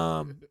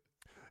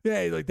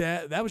 Yeah, like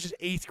that. That was just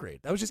 8th grade.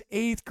 That was just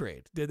 8th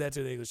grade. Did that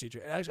to the English teacher.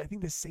 And actually, I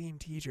think the same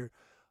teacher,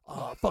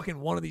 fucking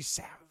one of these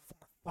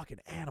fucking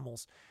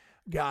animals,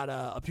 got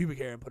a pubic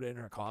hair and put it in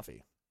her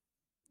coffee.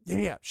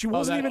 Yeah. She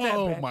wasn't even that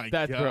bad. my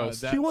That's god.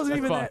 gross. She wasn't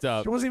that's even fucked that.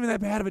 up. She wasn't even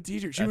that bad of a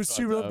teacher. She That's was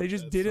super. fucked up. They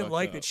just That's didn't fucked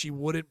like up. that she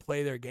wouldn't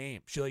play their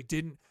game. She like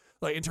didn't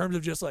like in terms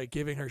of just like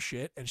giving her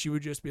shit, and she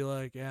would just be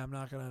like, "Yeah, I'm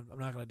not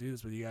gonna do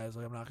this with you guys.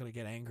 Like, I'm not gonna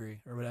get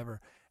angry or whatever."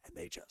 And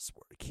they just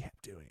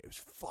kept doing it. It was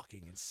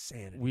fucking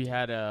insanity. We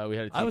had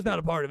a I was not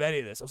a part of any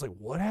of this. I was like,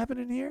 "What happened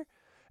in here?"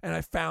 And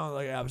I found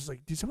like I was just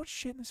like, "Did someone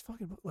shit in this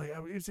fucking book?" Like,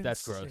 it was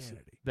That's gross.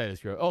 insanity. That is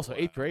gross. Also,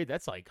 8th grade.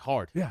 That's like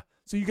hard. Yeah.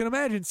 So you can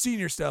imagine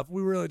senior stuff.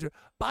 We were really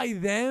by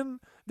them.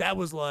 That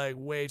was like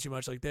way too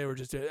much. Like they were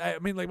just. I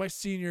mean, like my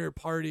senior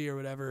party or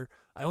whatever.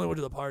 I only went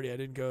to the party. I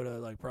didn't go to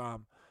like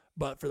prom.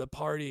 But for the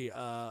party,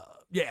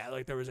 yeah,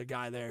 like there was a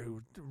guy there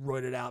who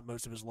roided out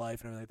most of his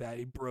life and everything like that.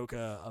 He broke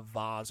a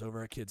vase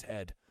over a kid's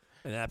head,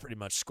 and that pretty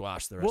much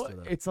squashed the rest Well,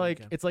 of the. it's like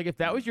weekend. if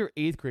that was your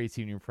 8th grade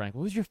senior prank,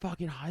 what was your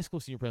fucking high school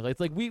senior prank? Like, it's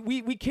like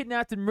we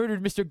kidnapped and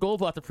murdered Mr.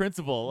 Goldblatt, the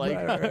principal. Like,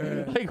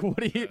 Right. like what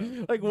do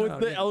you like? What's No,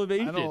 the yeah.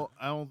 elevation?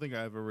 I don't think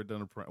I've ever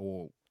done a prank.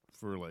 Well,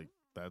 for like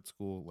that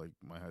school, like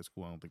my high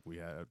school, I don't think we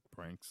had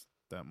pranks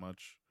that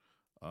much.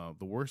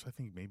 The worst, I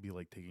think, maybe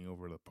like taking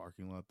over the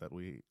parking lot that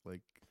we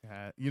like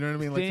had. You know what I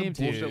mean? Like Same,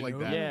 some bullshit dude. like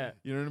that. Yeah.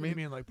 You know what I What do you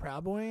mean? mean like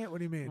Proud Boy? What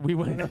do you mean? We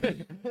went,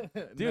 dude.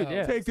 No.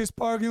 Yeah. Take this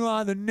parking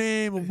lot in the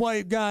name of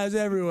white guys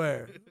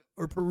everywhere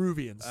or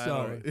Peruvians. I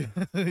Sorry.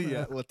 don't-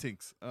 yeah,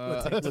 Latinx.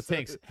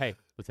 Latinx. Hey,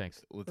 Latinx.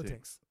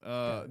 Latinx.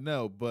 Okay.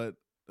 No, but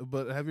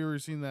have you ever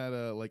seen that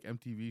like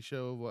MTV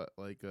show of what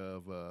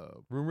of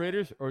Room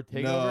Raiders or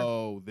Takeover?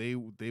 No,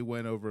 they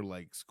went over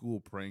like school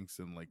pranks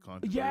and like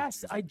controversies.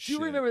 Yes, I and do shit.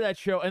 remember that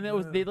show, and that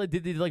was they like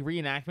did like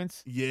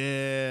reenactments.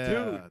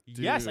 Yeah,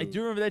 Yes, I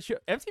do remember that show.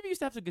 MTV used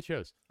to have some good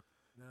shows.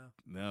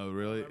 No,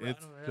 really,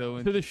 it's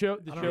so. So the show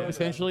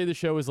essentially the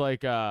show was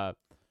like I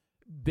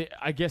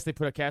guess they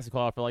put a casting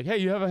call out for like, hey,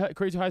 you have a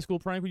crazy high school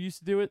prank we used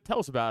to do it. Tell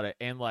us about it.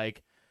 And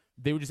like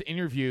they would just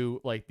interview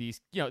like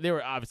these, they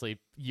were obviously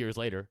years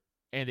later,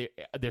 and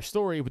their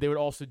story, but they would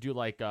also do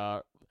like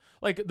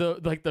like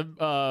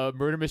the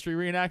murder mystery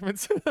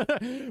reenactments,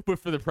 but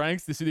for the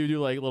pranks, they would do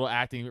like little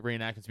acting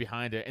reenactments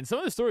behind it, and some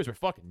of the stories were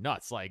fucking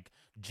nuts, like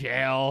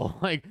jail,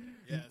 like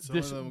some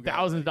of them got,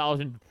 thousands of dollars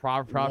in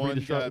property one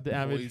got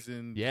damage.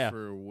 poisoned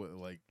for what,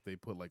 like they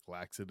put like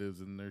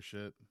laxatives in their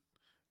shit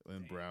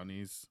and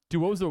brownies.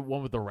 Dude, what was the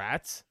one with the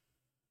rats?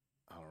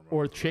 I don't remember.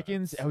 Or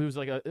chickens? It was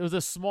like it was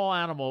a small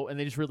animal, and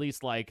they just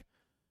released like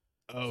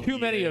too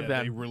many of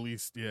them. They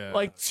released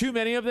like too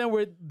many of them.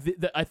 Where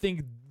I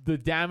think the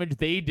damage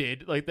they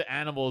did, like the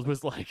animals,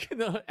 was like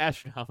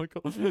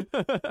astronomical.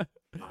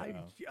 I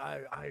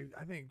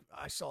think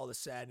I saw the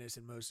sadness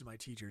in most of my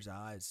teachers'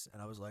 eyes,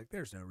 and I was like,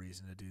 "There's no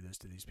reason to do this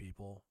to these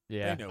people."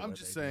 Yeah, They know I'm what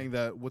just they saying do.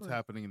 that what's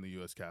happening in the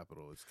U.S.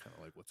 Capitol is kind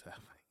of like what's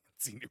happening in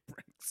senior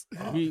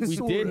pranks. we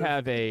Sort did of.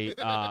 have a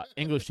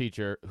English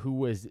teacher who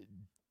was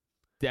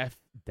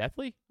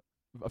deathly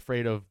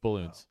afraid of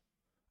balloons.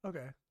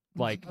 Okay,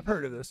 Like, I've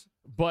heard of this.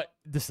 but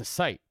this is a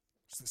sight.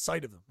 It's the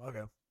sight of them.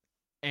 Okay.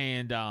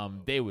 And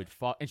they would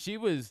fuck, and she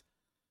was.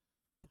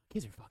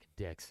 Kids are fucking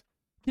dicks.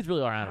 Kids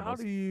really are How animals.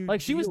 do you Like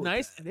she was deal with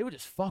nice, that? and they would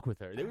just fuck with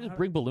her. They would just How-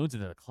 bring balloons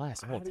into the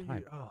class the whole How do time.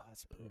 you, oh,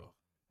 that's brutal.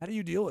 How do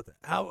you deal with it?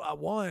 How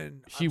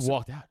one? She I'm so-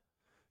 walked out.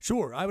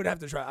 Sure, I would have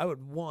to try. I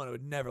would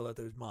never let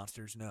those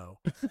monsters know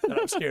that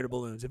I'm scared of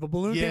balloons. If a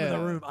balloon came in the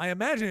Yeah. room, I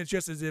imagine it's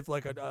just as if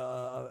like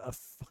a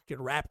fucking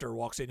raptor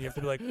walks in. You have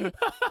to be like,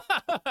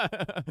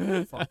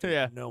 fuck, dude,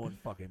 Yeah. no one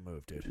fucking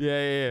moved, dude.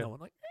 Yeah. No one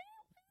like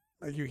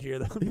you hear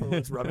the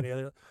balloons rubbing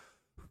together.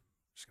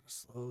 Just gonna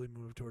slowly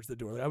move towards the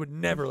door. Like, I would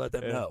never let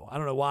them know. I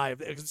don't know why.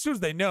 As soon as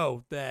they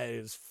know, that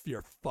is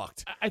you're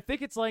fucked. I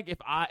think it's like if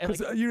I like,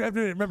 Because you have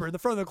to remember, in the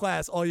front of the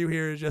class, all you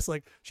hear is just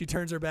like she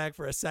turns her back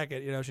for a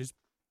second. You know, she's,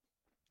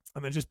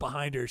 and then just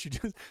behind her, she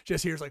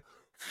just hears like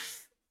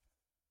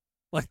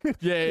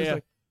yeah. just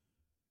like,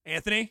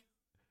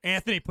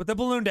 Anthony, put the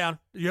balloon down.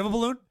 Do you have a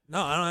balloon?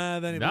 No, I don't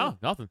have any. No, balloon.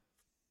 nothing.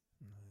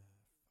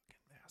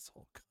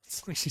 Asshole.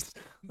 Like she's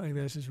like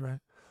this is right.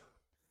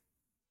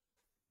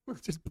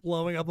 Just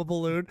blowing up a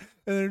balloon,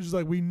 and they're just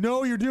like, "We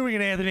know you're doing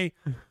it, Anthony,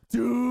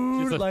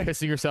 dude." She's like like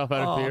pissing herself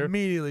out of fear.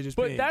 immediately just.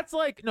 But being- that's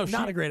like no,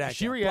 Not she, a great actor,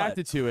 She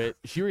reacted to it.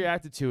 She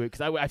reacted to it because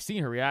I've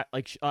seen her react.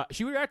 Like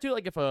she would react to it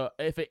like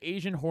if an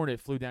Asian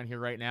hornet flew down here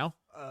right now,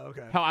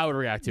 okay. how I would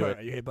react to Right,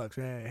 it. You hate bugs.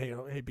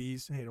 Hate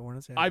bees. Hate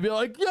hornets. Yeah. I'd be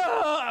like,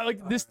 yeah,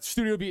 like this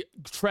studio would be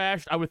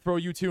trashed. I would throw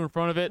you two in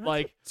front of it. That's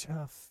Like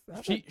tough.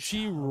 That's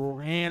she a tough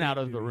ran out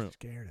thing of to the be room.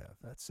 Scared of.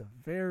 That's a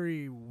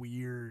very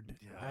weird.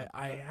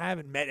 I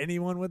haven't met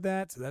anyone with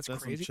that, so that's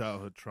That's crazy. some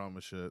childhood trauma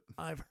shit.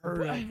 I've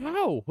heard of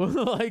How?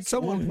 like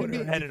someone put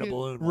her head in a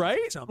balloon, once or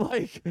right? something.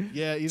 Like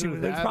Yeah, She either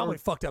was, that probably or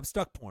fucked up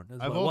stuck porn. Is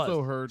I've what it was.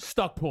 also heard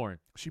stuck porn.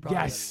 She probably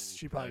Yes. got,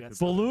 she probably got Balloon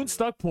stuck Balloon porn.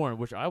 stuck porn,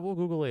 which I will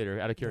Google later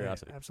out of Yeah,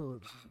 curiosity.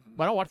 absolutely.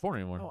 But I don't watch porn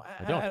anymore. Oh,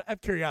 I don't. I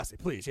have curiosity,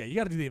 please. Yeah, you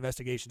got to do the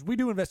investigations. We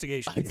do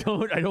investigations. I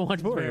don't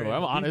watch porn Very anymore.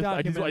 I'm good. honest.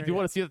 I do Documentary,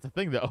 want to see that's the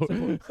thing though.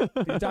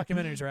 These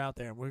documentaries are out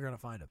there, and we're gonna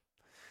find them.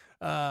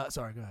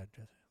 Sorry, go ahead,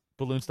 Jesse.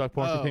 Balloon stuck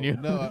porn. Oh, Continue.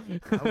 no,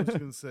 I was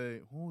gonna say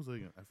what was I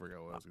gonna? I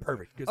forgot what I was gonna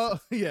Perfect. Good say. Oh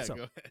stuff. yeah, So-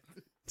 go ahead.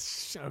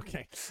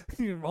 Okay,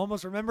 you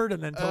almost remembered,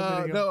 and then told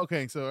me to go. No,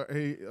 okay. So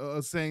I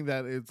was saying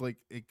that it's like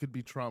it could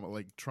be trauma.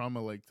 Like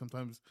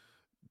sometimes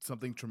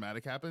something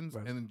traumatic happens,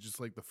 Right. and then just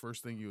like the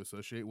first thing you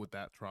associate with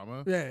that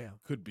trauma Yeah.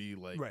 could be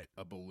like Right.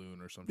 a balloon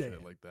or some Yeah, shit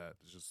yeah. like that.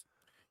 It's just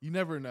you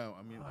never know.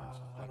 I mean,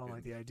 I don't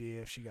like the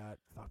idea if she got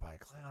fucked by a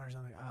clown or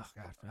something. Oh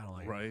God, I don't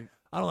like it. right.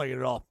 I don't like it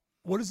at all.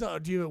 What is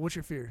what's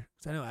your fear?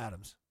 'Cause I know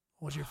Adams.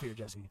 What's your fear,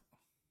 Jesse?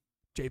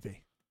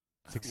 JP.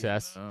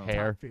 Success, Oh.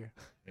 hair. Top fear.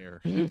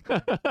 Hair. Leave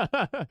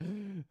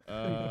him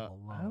I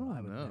alone.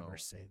 I would know. never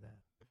say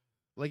that.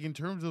 Like in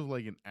terms of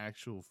like an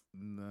actual,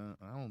 no,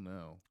 I don't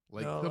know.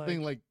 Like No,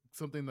 something like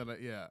something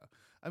that yeah.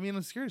 I mean,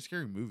 I'm scared of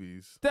scary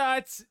movies,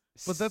 That's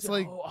but that's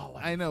like so-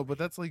 I know, but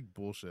that's like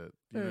bullshit.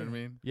 You know what I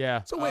mean?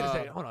 yeah. So wait a Uh,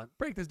 second. Hold on.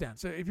 Break this down.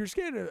 So if you're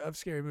scared of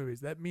scary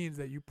movies, that means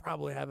that you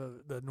probably have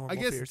the normal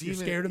I guess fears. demon.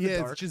 You're scared of the yeah,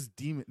 dark. it's just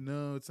demon.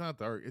 No, it's not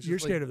dark. It's You're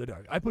just scared like, of the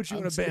dark. I put you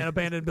in I'm an scared-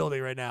 abandoned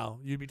building right now.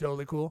 You'd be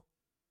totally cool.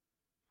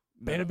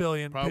 Abandoned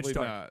building, pitch Probably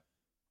dark. not.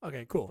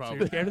 Okay, cool. So Probably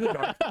you're scared of the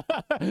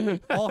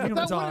dark. All But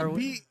humans that are. wouldn't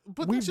be-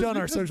 but We've that's just done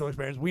our because- social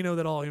experiments. We know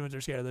that all humans are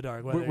scared of the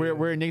dark. whether We're, you're-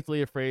 we're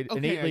innately afraid. Okay,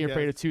 innately I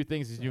afraid of guess. two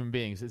things as human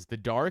beings: it's the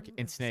dark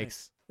and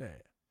snakes. Yeah,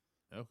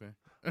 yeah. Okay.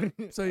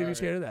 So you'd be Alright.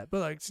 scared of that. But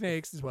like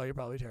snakes as well, you're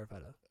probably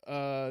terrified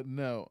of.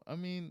 No. I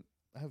mean,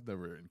 I've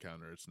never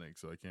encountered a snake,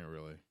 so I can't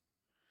really.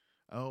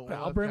 Oh,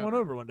 Yeah, I'll bring one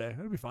over one day.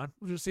 It'll be fun.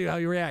 We'll just see how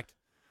you react.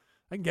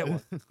 I can get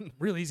one.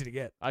 Real easy to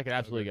get. I could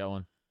absolutely get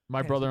one. My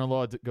Yeah.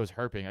 brother-in-law goes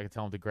herping. I could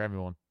tell him to grab me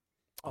one.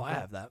 Oh, I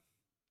have that.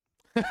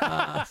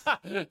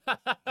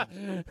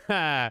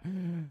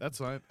 That's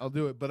fine. I'll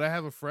do it. But I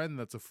have a friend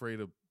that's afraid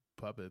of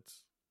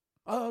puppets,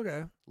 Oh,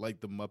 okay. like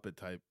the Muppet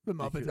type. The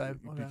Muppet type,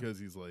 okay. Because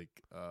he's like,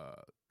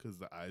 because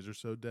the eyes are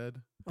so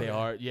dead. They Okay.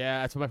 are.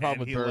 Yeah, that's what my problem And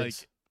with he,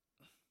 birds.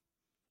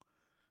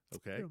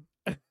 Okay.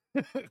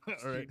 Just-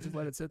 All right. Just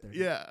let it sit there.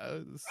 Yeah.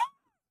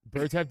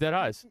 Birds have dead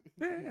eyes.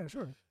 Yeah,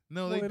 sure.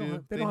 No, Well, they don't do.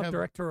 have, they don't have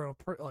directorial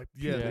like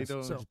Yeah, Yeah, they it's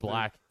don't. So, It's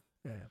black.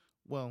 yeah.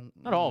 well,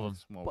 Not all of them.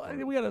 small But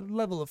part. we got a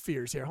level of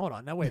fears here. Hold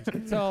on, now wait.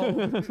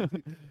 So,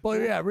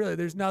 but yeah, really,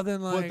 there's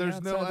nothing like. But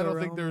there's no. outside I the don't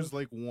think realm there's of-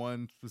 like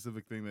one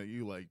specific thing that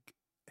you like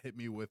hit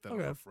me with that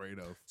Okay. I'm afraid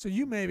of. So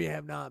you maybe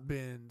have not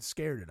been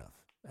scared enough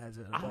as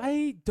an adult.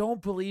 I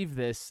don't believe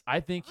this.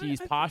 I think I- he's I think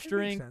it makes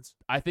posturing. sense.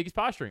 I think he's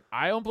posturing.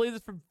 I don't believe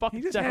this for fucking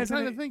He just seconds. hasn't-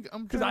 I'm trying to think.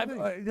 I'm Because trying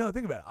I've, to think.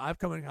 think about it. I've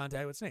come in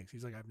contact with snakes.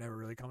 He's like, I've never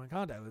really come in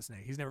contact with a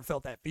snake. He's never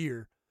felt that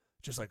fear.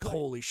 Just like,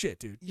 holy shit,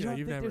 dude. You don't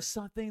you've think never. there's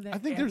something that I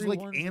think there's like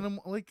everyone's-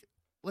 animal,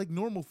 like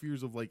normal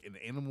fears of like an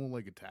animal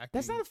like attacking.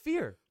 That's not a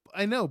fear.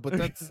 I know, but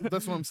that's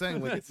what I'm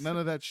saying. Like none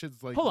of that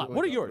shit's like. Hold on. like,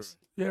 What are up yours?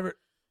 You ever?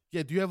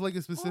 Yeah. Do you have like a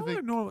Oh,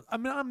 specific? normal. I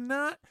mean, I'm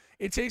not.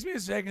 It takes me a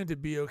second to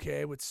be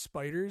okay with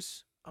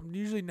spiders. I'm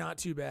usually not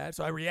too bad,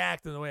 so I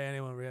react in the way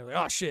anyone reacts. Like,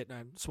 oh shit, and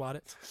I swat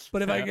it.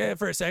 But if I get it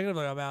for a second, I'm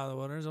like, I'm out of the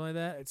water or something like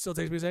that. It still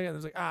takes me a second. And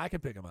it's like, I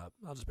can pick them up.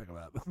 I'll just pick them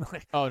up.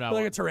 like, Oh no. but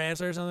like a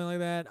tarantula or something like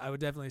that, I would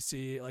definitely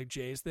see like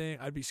Jay's thing.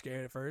 I'd be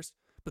scared at first,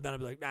 but then I'd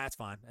be like, nah, it's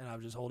fine, and I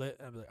would just hold it,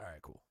 and I'd be like, all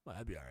right, cool,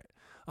 I'd be all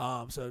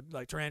right. So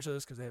like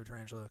tarantulas because they have a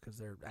tarantula because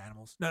they're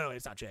animals. No,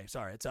 it's not Jay.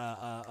 Sorry, it's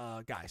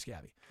Guy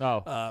Scabby.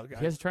 Oh.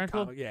 He has a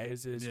tarantula? Yeah,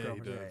 his Yeah, he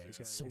girlfriend. does, Yeah, yeah. he's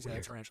got, So he's got a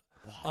weird. tarantula.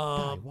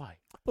 Why? Why?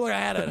 But like I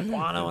had an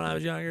iguana when I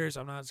was younger,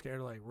 so I'm not scared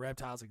of like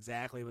reptiles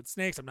exactly. But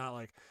snakes, I'm not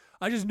like.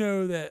 I just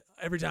know that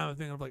every time I'm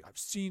thinking of like I've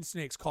seen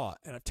snakes caught,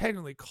 and I've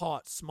technically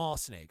caught small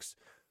snakes,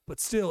 but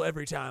still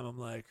every time I'm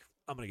like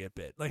I'm gonna get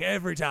bit. Like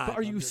every time. But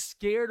are I'm you just-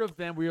 scared of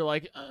them where you're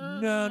like,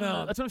 No.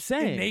 That's what I'm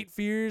saying. innate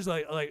fears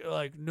like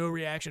no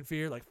reaction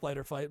fear, like flight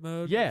or fight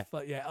mode? Yeah.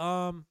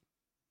 Yeah.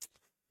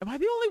 Am I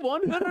the only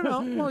one?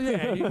 No. Well,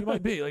 yeah, you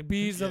might be like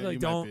bees. Yeah, I'm like, you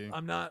might don't. be.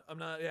 I'm not.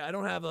 Yeah, I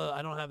don't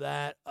have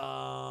that.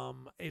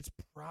 It's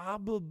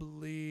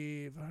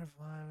probably.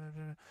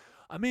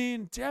 I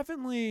mean,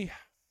 definitely.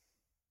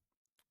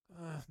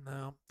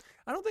 No,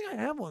 I don't think I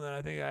have one that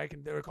I think I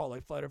can recall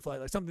like flight or flight,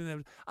 like something that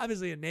was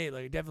obviously innate.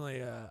 Like definitely,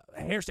 a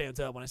hair stands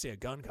up when I see a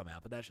gun come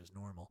out, but that's just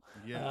normal.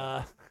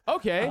 Yeah.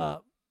 Okay.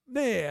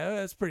 Yeah,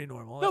 that's pretty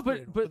normal. no, That's pretty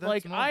normal. but But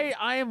like that's normal.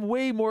 I am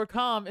way more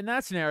calm in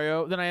that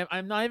scenario than I am.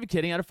 I'm not even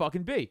kidding. I'd a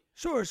fucking be.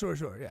 Sure,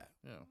 yeah.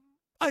 Yeah.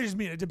 I just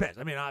mean it depends.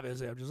 I mean,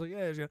 obviously, I'm just like,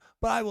 yeah,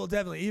 but I will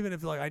definitely, even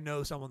if like I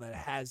know someone that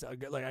has a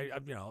gun, like I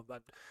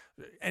but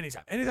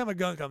anytime a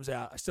gun comes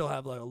out, I still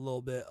have like a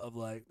little bit of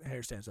like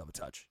hair stands up a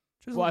touch.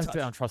 Just a Well, I little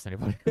touch. don't trust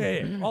anybody.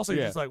 Yeah. Also,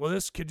 you're Yeah. just like, well,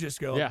 this could just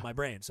go Yeah. up my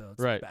brain, so it's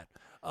Right. bad.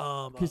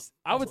 Because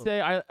I would also-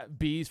 say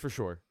bees for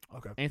sure.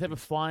 okay. Any type of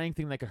flying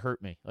thing that could hurt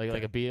me,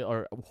 like a bee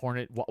or a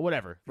hornet,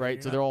 whatever. Yeah, Right.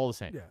 you're So not- they're all the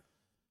same.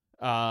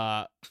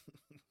 Yeah.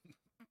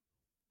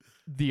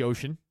 The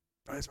ocean.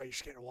 Oh, that's why you're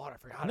scared of water. I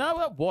forgot. No,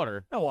 about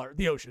water that. No water.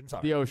 The ocean.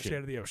 Sorry. The I'm ocean.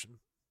 scared of the ocean.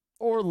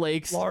 or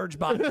lakes. Large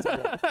bodies.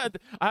 of water.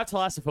 I have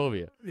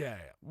thalassophobia, Yeah.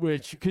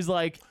 which because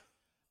like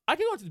I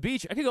can go into the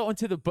beach, I can go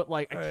into the, but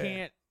like Oh, I yeah.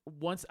 can't.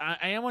 Once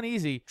I am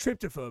uneasy.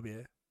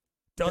 Tryptophobia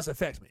does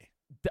affect me.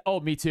 Oh,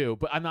 me too.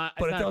 But I'm not.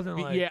 But it's it not- doesn't,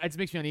 like- yeah, it just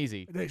makes me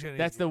uneasy. It makes you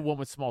That's the uneasy. one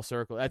with small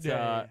circle. That's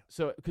Yeah.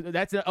 so 'cause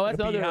that's the, oh Like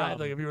that's a the other beehive,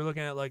 like if you were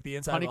looking at like the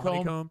inside of a Honeycomb?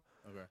 honeycomb,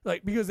 Okay.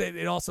 like because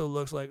it also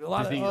looks like a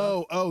lot Disease.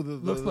 of The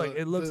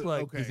looks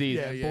like okay. disease.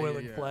 yeah,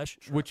 boiling yeah. flesh,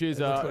 which is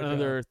It looks like,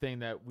 another thing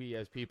that we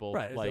as people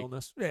right? It's like.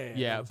 illness. Yeah,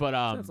 Yeah, illness. but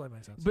Sounds like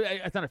makes sense. but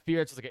it's not a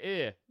fear. It's just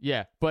like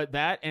yeah. But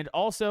that, and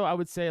also I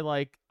would say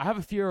like I have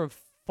a fear of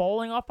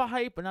falling off a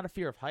height, but not a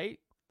fear of height.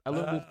 I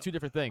live with two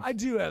different things. I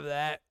do have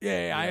that.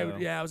 Yeah,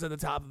 Yeah. I was at the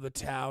top of a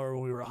tower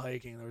when we were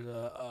hiking. There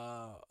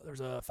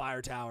was a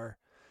fire tower,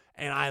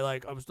 and I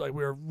was like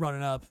we were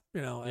running up,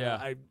 and Yeah.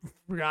 I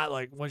forgot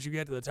like once you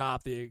get to the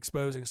top, the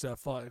exposing stuff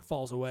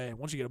falls away. And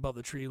once you get above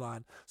the tree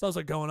line, so I was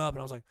like going up, and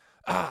I was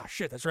like,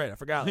 shit, that's right, I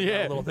forgot like, that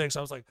Yeah. little thing.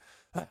 So I was like,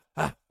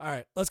 all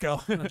right, let's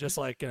go, and I just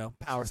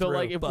power so through.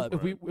 like if but,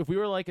 if we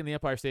were like in the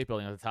Empire State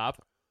Building at the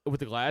top with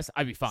the glass,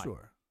 I'd be fine.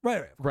 sure, right,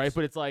 of Right, course.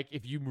 but it's like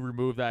if you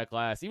remove that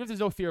glass, even if there's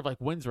no fear of like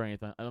winds or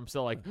anything, I'm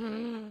still like,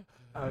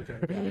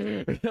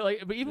 Okay,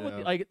 like, but even with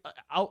Yeah. like,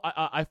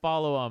 I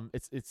follow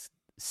it's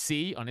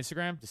C on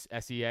Instagram, just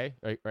SEA,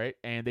 right,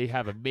 and they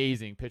have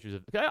amazing pictures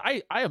of.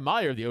 I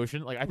admire the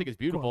ocean, like I think it's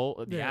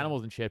beautiful, the Yeah.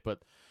 animals and shit,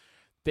 but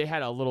they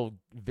had a little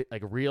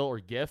like reel or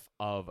GIF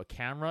of a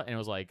camera, and it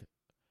was like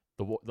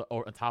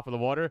or on top of the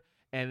water,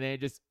 and then it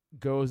just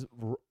goes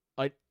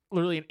like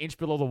literally an inch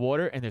below the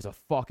water, and there's a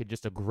fucking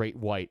just a great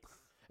white.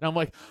 And I'm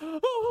like,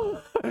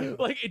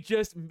 like it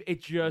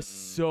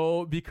just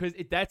so because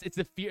it's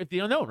the fear of the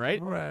unknown,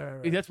 right?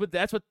 right. That's what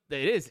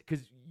it is.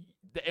 Because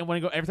and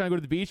when every time I go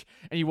to the beach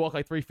and you walk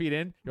like 3 feet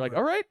in, you're like,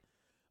 Right.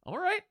 all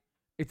right,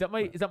 is that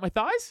my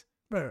thighs?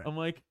 Right. I'm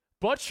like,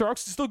 but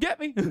sharks still get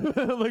me.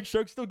 I'm like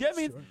sharks still get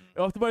me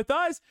off to my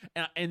thighs,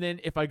 and then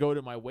if I go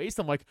to my waist,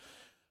 I'm like,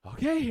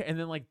 okay, and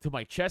then like to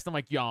my chest, I'm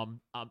like, yo,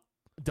 I'm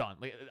done.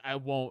 Like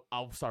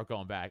I'll start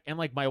going back. And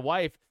like my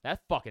wife,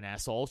 that fucking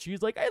asshole,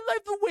 she's like, I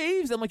love the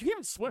waves. I'm like, you can't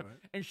even swim,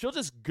 and she'll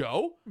just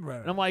go.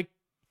 Right. And I'm like,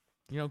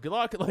 good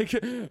luck. Like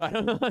I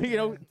don't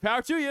know,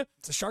 power to you.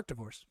 It's a shark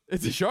divorce.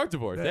 It's a shark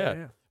divorce,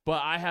 yeah.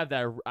 But I have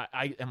that.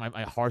 And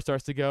my heart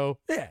starts to go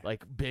Yeah.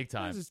 like big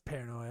time. It's just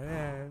paranoia.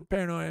 Yeah.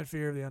 Paranoia and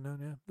fear of the unknown.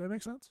 Yeah. That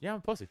makes sense. Yeah, I'm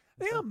a pussy.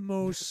 I think I'm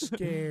most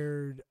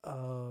scared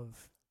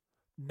of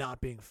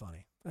not being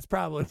funny. That's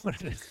probably what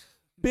it is.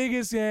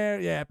 Biggest error,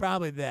 yeah,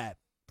 probably that.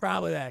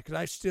 Probably that, because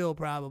I still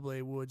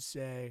probably would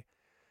say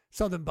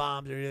something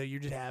bombs or you're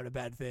just having a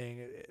bad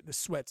thing. The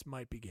sweats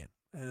might begin.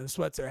 And the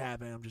sweats are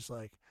happening. I'm just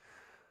like,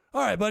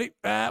 all right, buddy.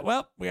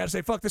 Well, we got to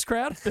say fuck this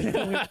crowd. we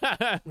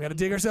got to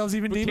dig ourselves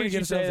even But deeper. can't to get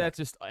you say ourselves that's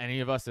just any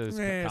of us as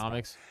Yeah, it's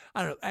comics?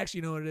 I don't know. Actually,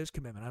 you know what it is?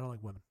 Commitment. I don't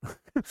like women.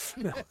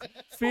 No.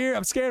 Fear.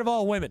 I'm scared of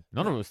all women.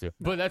 None of us do.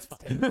 But that's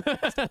fine.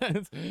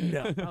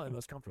 Yeah, probably the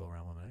most comfortable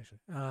around women,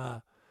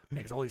 actually.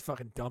 Because all these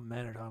fucking dumb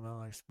men are talking about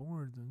like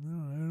sports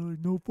and I like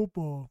no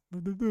football.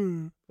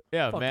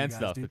 Yeah, Fuck man you guys,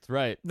 stuff. dude. That's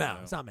right. No,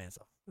 it's not man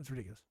stuff. It's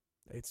ridiculous.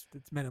 It's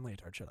men in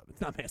leotard. Shut up.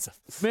 It's not man stuff.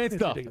 Man It's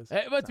stuff. ridiculous.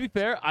 But to be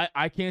fair,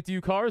 I can't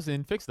do cars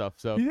and fix stuff.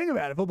 So, You think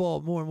about it,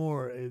 football more and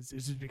more is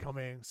just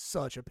becoming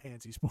such a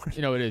pantsy sport.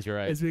 you know, it is. You're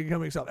right. It's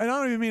becoming something. And I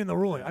don't even mean in the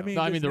ruling. I mean,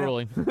 No, I mean just the now-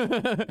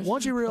 ruling.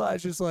 Once you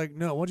realize,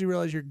 once you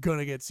realize you're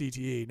gonna get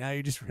CTE, now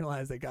you just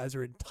realize that guys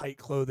are in tight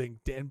clothing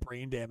and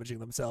brain damaging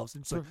themselves.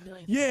 And it's like,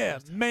 yeah,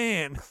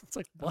 man. It's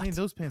like, I what? mean,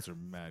 those pants are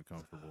mad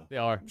comfortable. They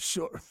are. I'm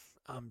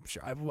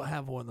sure. I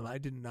have worn them. I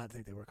did not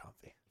think they were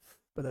comfy,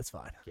 but that's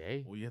fine.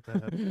 Gay. Well, you have to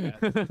have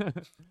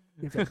pads.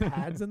 You have to have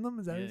pads in them.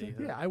 Is that what Yeah, you're saying?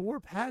 you Yeah, have. I wore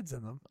pads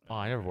in them. Oh,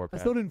 I never wore I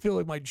pads. still didn't feel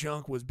like my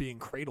junk was being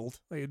cradled.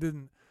 Like it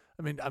didn't.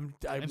 I mean,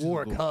 I It's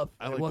wore a just cup.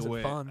 I And like it wasn't the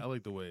way, fun. I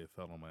like the way it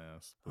felt on my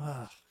ass.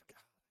 Ah, God,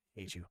 I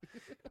hate you.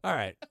 All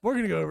right, we're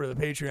gonna go over to the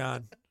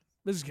Patreon.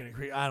 This is gonna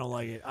creep. I don't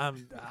like it.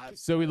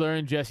 So we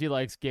learned Jesse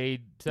likes gay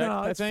sex, No,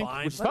 I it's think,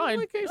 fine. which is I don't fine.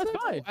 like gay That's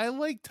sex. fine. I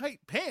like tight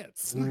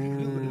pants. Were you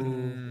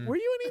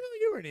an emo?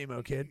 You were an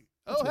emo kid.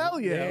 Oh, hell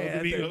yeah. I was Yeah,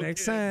 an emo that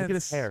makes kid. sense. Look at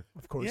his hair.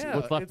 Of course. Yeah.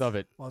 What's left it's- of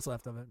it? What's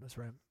left of it? That's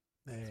right.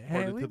 Hey,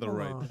 Parted leave to the him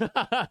right. alone.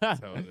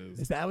 That's how it is.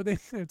 Is that what they?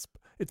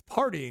 It's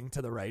partying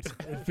to the right.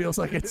 It feels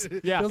like it's.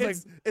 Yeah. Feels like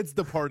It's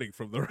departing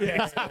from the right.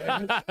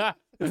 yeah.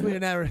 It's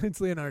Leonardo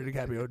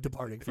DiCaprio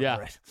departing from Yeah.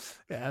 the right.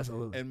 Yeah,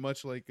 absolutely. And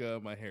much like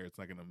my hair, it's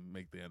not going to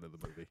make the end of the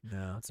movie.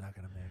 No, it's not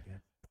gonna make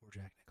it. Poor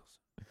Jack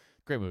Nicholson.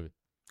 Great movie.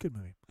 Good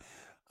movie.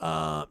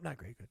 Not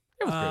great. Good.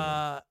 It was a great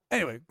movie.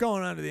 Anyway,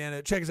 going on to the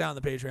end. Check us out on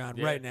the Patreon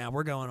Yeah. right now.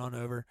 We're going on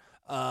over.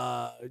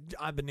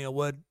 I've been Neil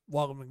Wood.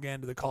 Welcome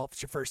again to the call. If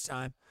it's your first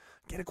time,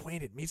 get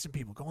acquainted, meet some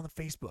people, go on the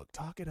Facebook,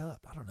 talk it up.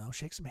 I don't know,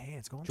 shake some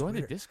hands, go on Join the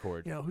Twitter.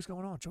 Discord. You know who's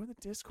going on? Join the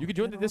Discord. You can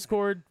join Get the on there.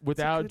 Discord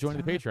without good joining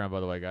the time. Patreon, by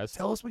the way, guys.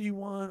 Tell us what you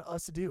want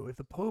us to do. If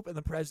the Pope and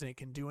the President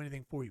can do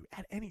anything for you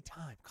at any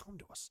time, come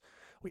to us.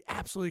 We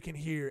absolutely can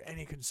hear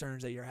any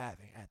concerns that you're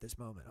having at this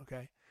moment.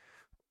 Okay.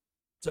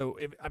 So,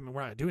 we're not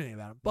going to do anything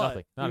about them, but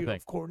Nothing. Not a we, thing.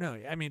 of course, no.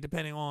 I mean,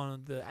 depending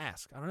on the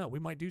ask, I don't know. We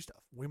might do stuff.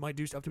 We might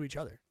do stuff to each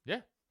other. Yeah.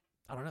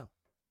 I don't know.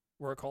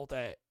 We're a cult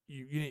that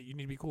you need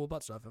to be cool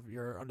about stuff if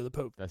you're under the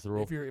Pope. That's the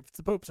rule. If it's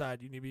the Pope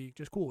side, you need to be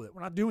just cool with it.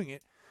 We're not doing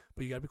it,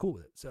 but you got to be cool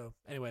with it. So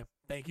anyway,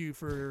 thank you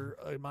for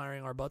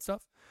admiring our butt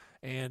stuff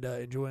and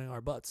enjoying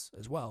our butts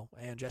as well.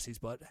 And Jesse's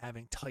butt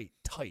having tight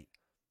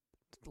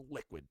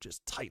liquid,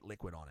 just tight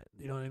liquid on it.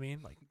 You know what I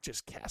mean? Like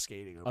just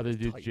cascading over Other his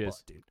dude's tight jizz.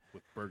 butt, dude.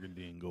 With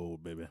burgundy and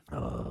gold, baby.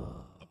 Oh,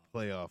 A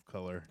playoff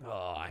color.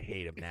 I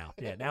hate him now.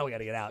 Yeah, now we got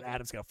to get out.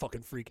 Adam's got to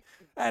fucking freak.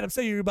 Adam,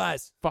 say your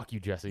goodbyes. Fuck you,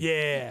 Jesse.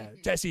 Yeah,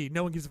 Jesse,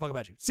 no one gives a fuck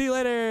about you. See you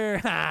later.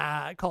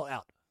 Call it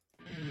out.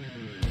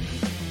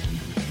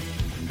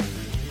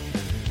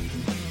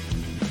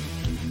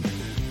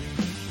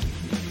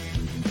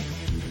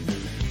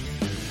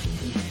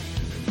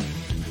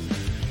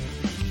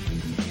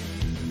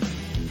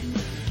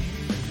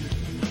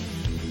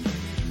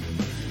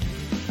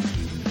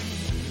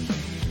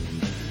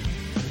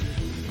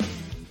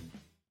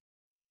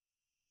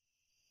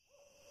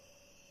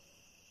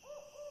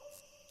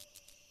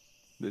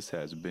 This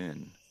has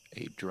been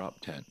a Drop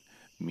Tent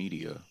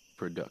Media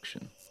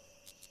Production.